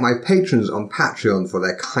to thank my patrons on Patreon for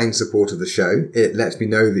their kind support of the show. It lets me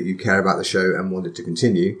know that you care about the show and want it to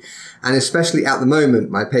continue. And especially at the moment,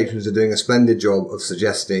 my patrons are doing a splendid job of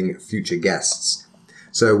suggesting future guests.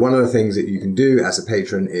 So one of the things that you can do as a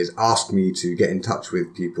patron is ask me to get in touch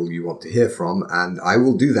with people you want to hear from, and I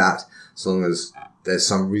will do that as long as there's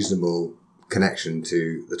some reasonable connection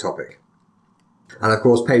to the topic. And of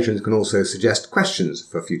course, patrons can also suggest questions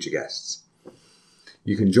for future guests.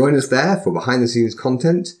 You can join us there for behind-the-scenes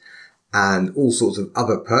content and all sorts of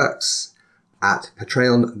other perks at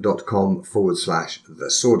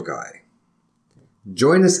patreon.com/theswordguy.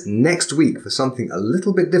 Join us next week for something a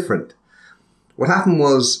little bit different. What happened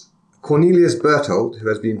was Cornelius Berthold, who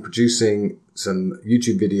has been producing some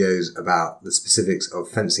YouTube videos about the specifics of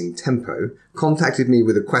fencing tempo, contacted me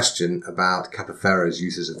with a question about Capoferro's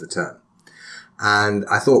uses of the term. And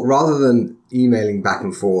I thought rather than emailing back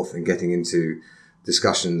and forth and getting into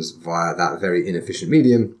discussions via that very inefficient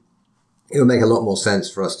medium, it would make a lot more sense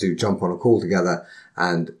for us to jump on a call together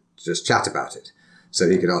and just chat about it. So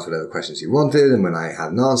he could ask whatever questions he wanted, and when I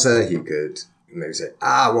had an answer, he could maybe say,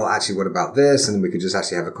 well, actually, what about this? And we could just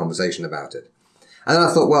actually have a conversation about it. And then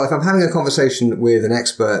I thought, well, if I'm having a conversation with an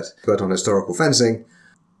expert on historical fencing,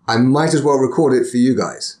 I might as well record it for you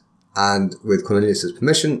guys. And with Cornelius's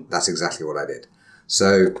permission, that's exactly what I did.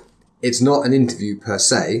 So it's not an interview per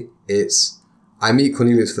se. It's I meet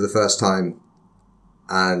Cornelius for the first time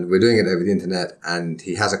and we're doing it over the internet and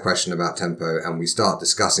he has a question about tempo and we start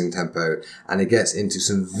discussing tempo and it gets into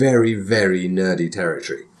some very, very nerdy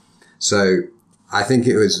territory. So I think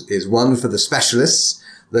it is one for the specialists,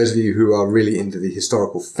 those of you who are really into the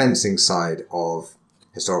historical fencing side of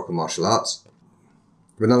historical martial arts.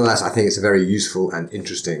 But nonetheless, I think it's a very useful and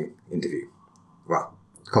interesting interview. Well,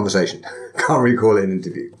 conversation. Can't really call it an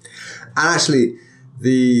interview. And actually,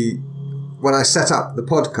 when I set up the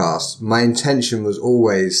podcast, my intention was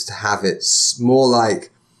always to have it more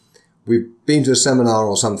like we've been to a seminar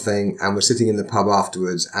or something and we're sitting in the pub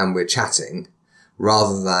afterwards and we're chatting,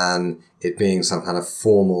 rather than it being some kind of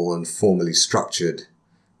formal and formally structured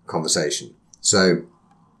conversation. So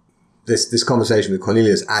this conversation with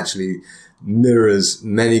Cornelius actually mirrors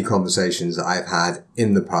many conversations that I've had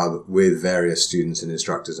in the pub with various students and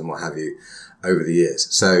instructors and what have you over the years.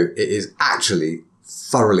 So it is actually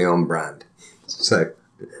thoroughly on brand. So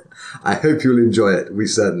I hope you'll enjoy it. We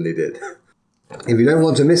certainly did. If you don't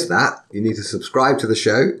want to miss that, you need to subscribe to the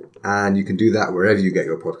show, and you can do that wherever you get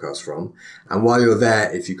your podcast from. And while you're there,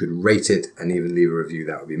 if you could rate it and even leave a review,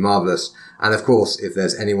 that would be marvelous. And of course, if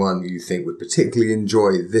there's anyone you think would particularly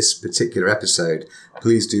enjoy this particular episode,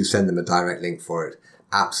 please do send them a direct link for it.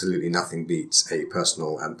 Absolutely nothing beats a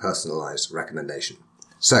personal and personalized recommendation.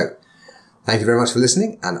 So thank you very much for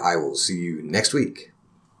listening, and I will see you next week.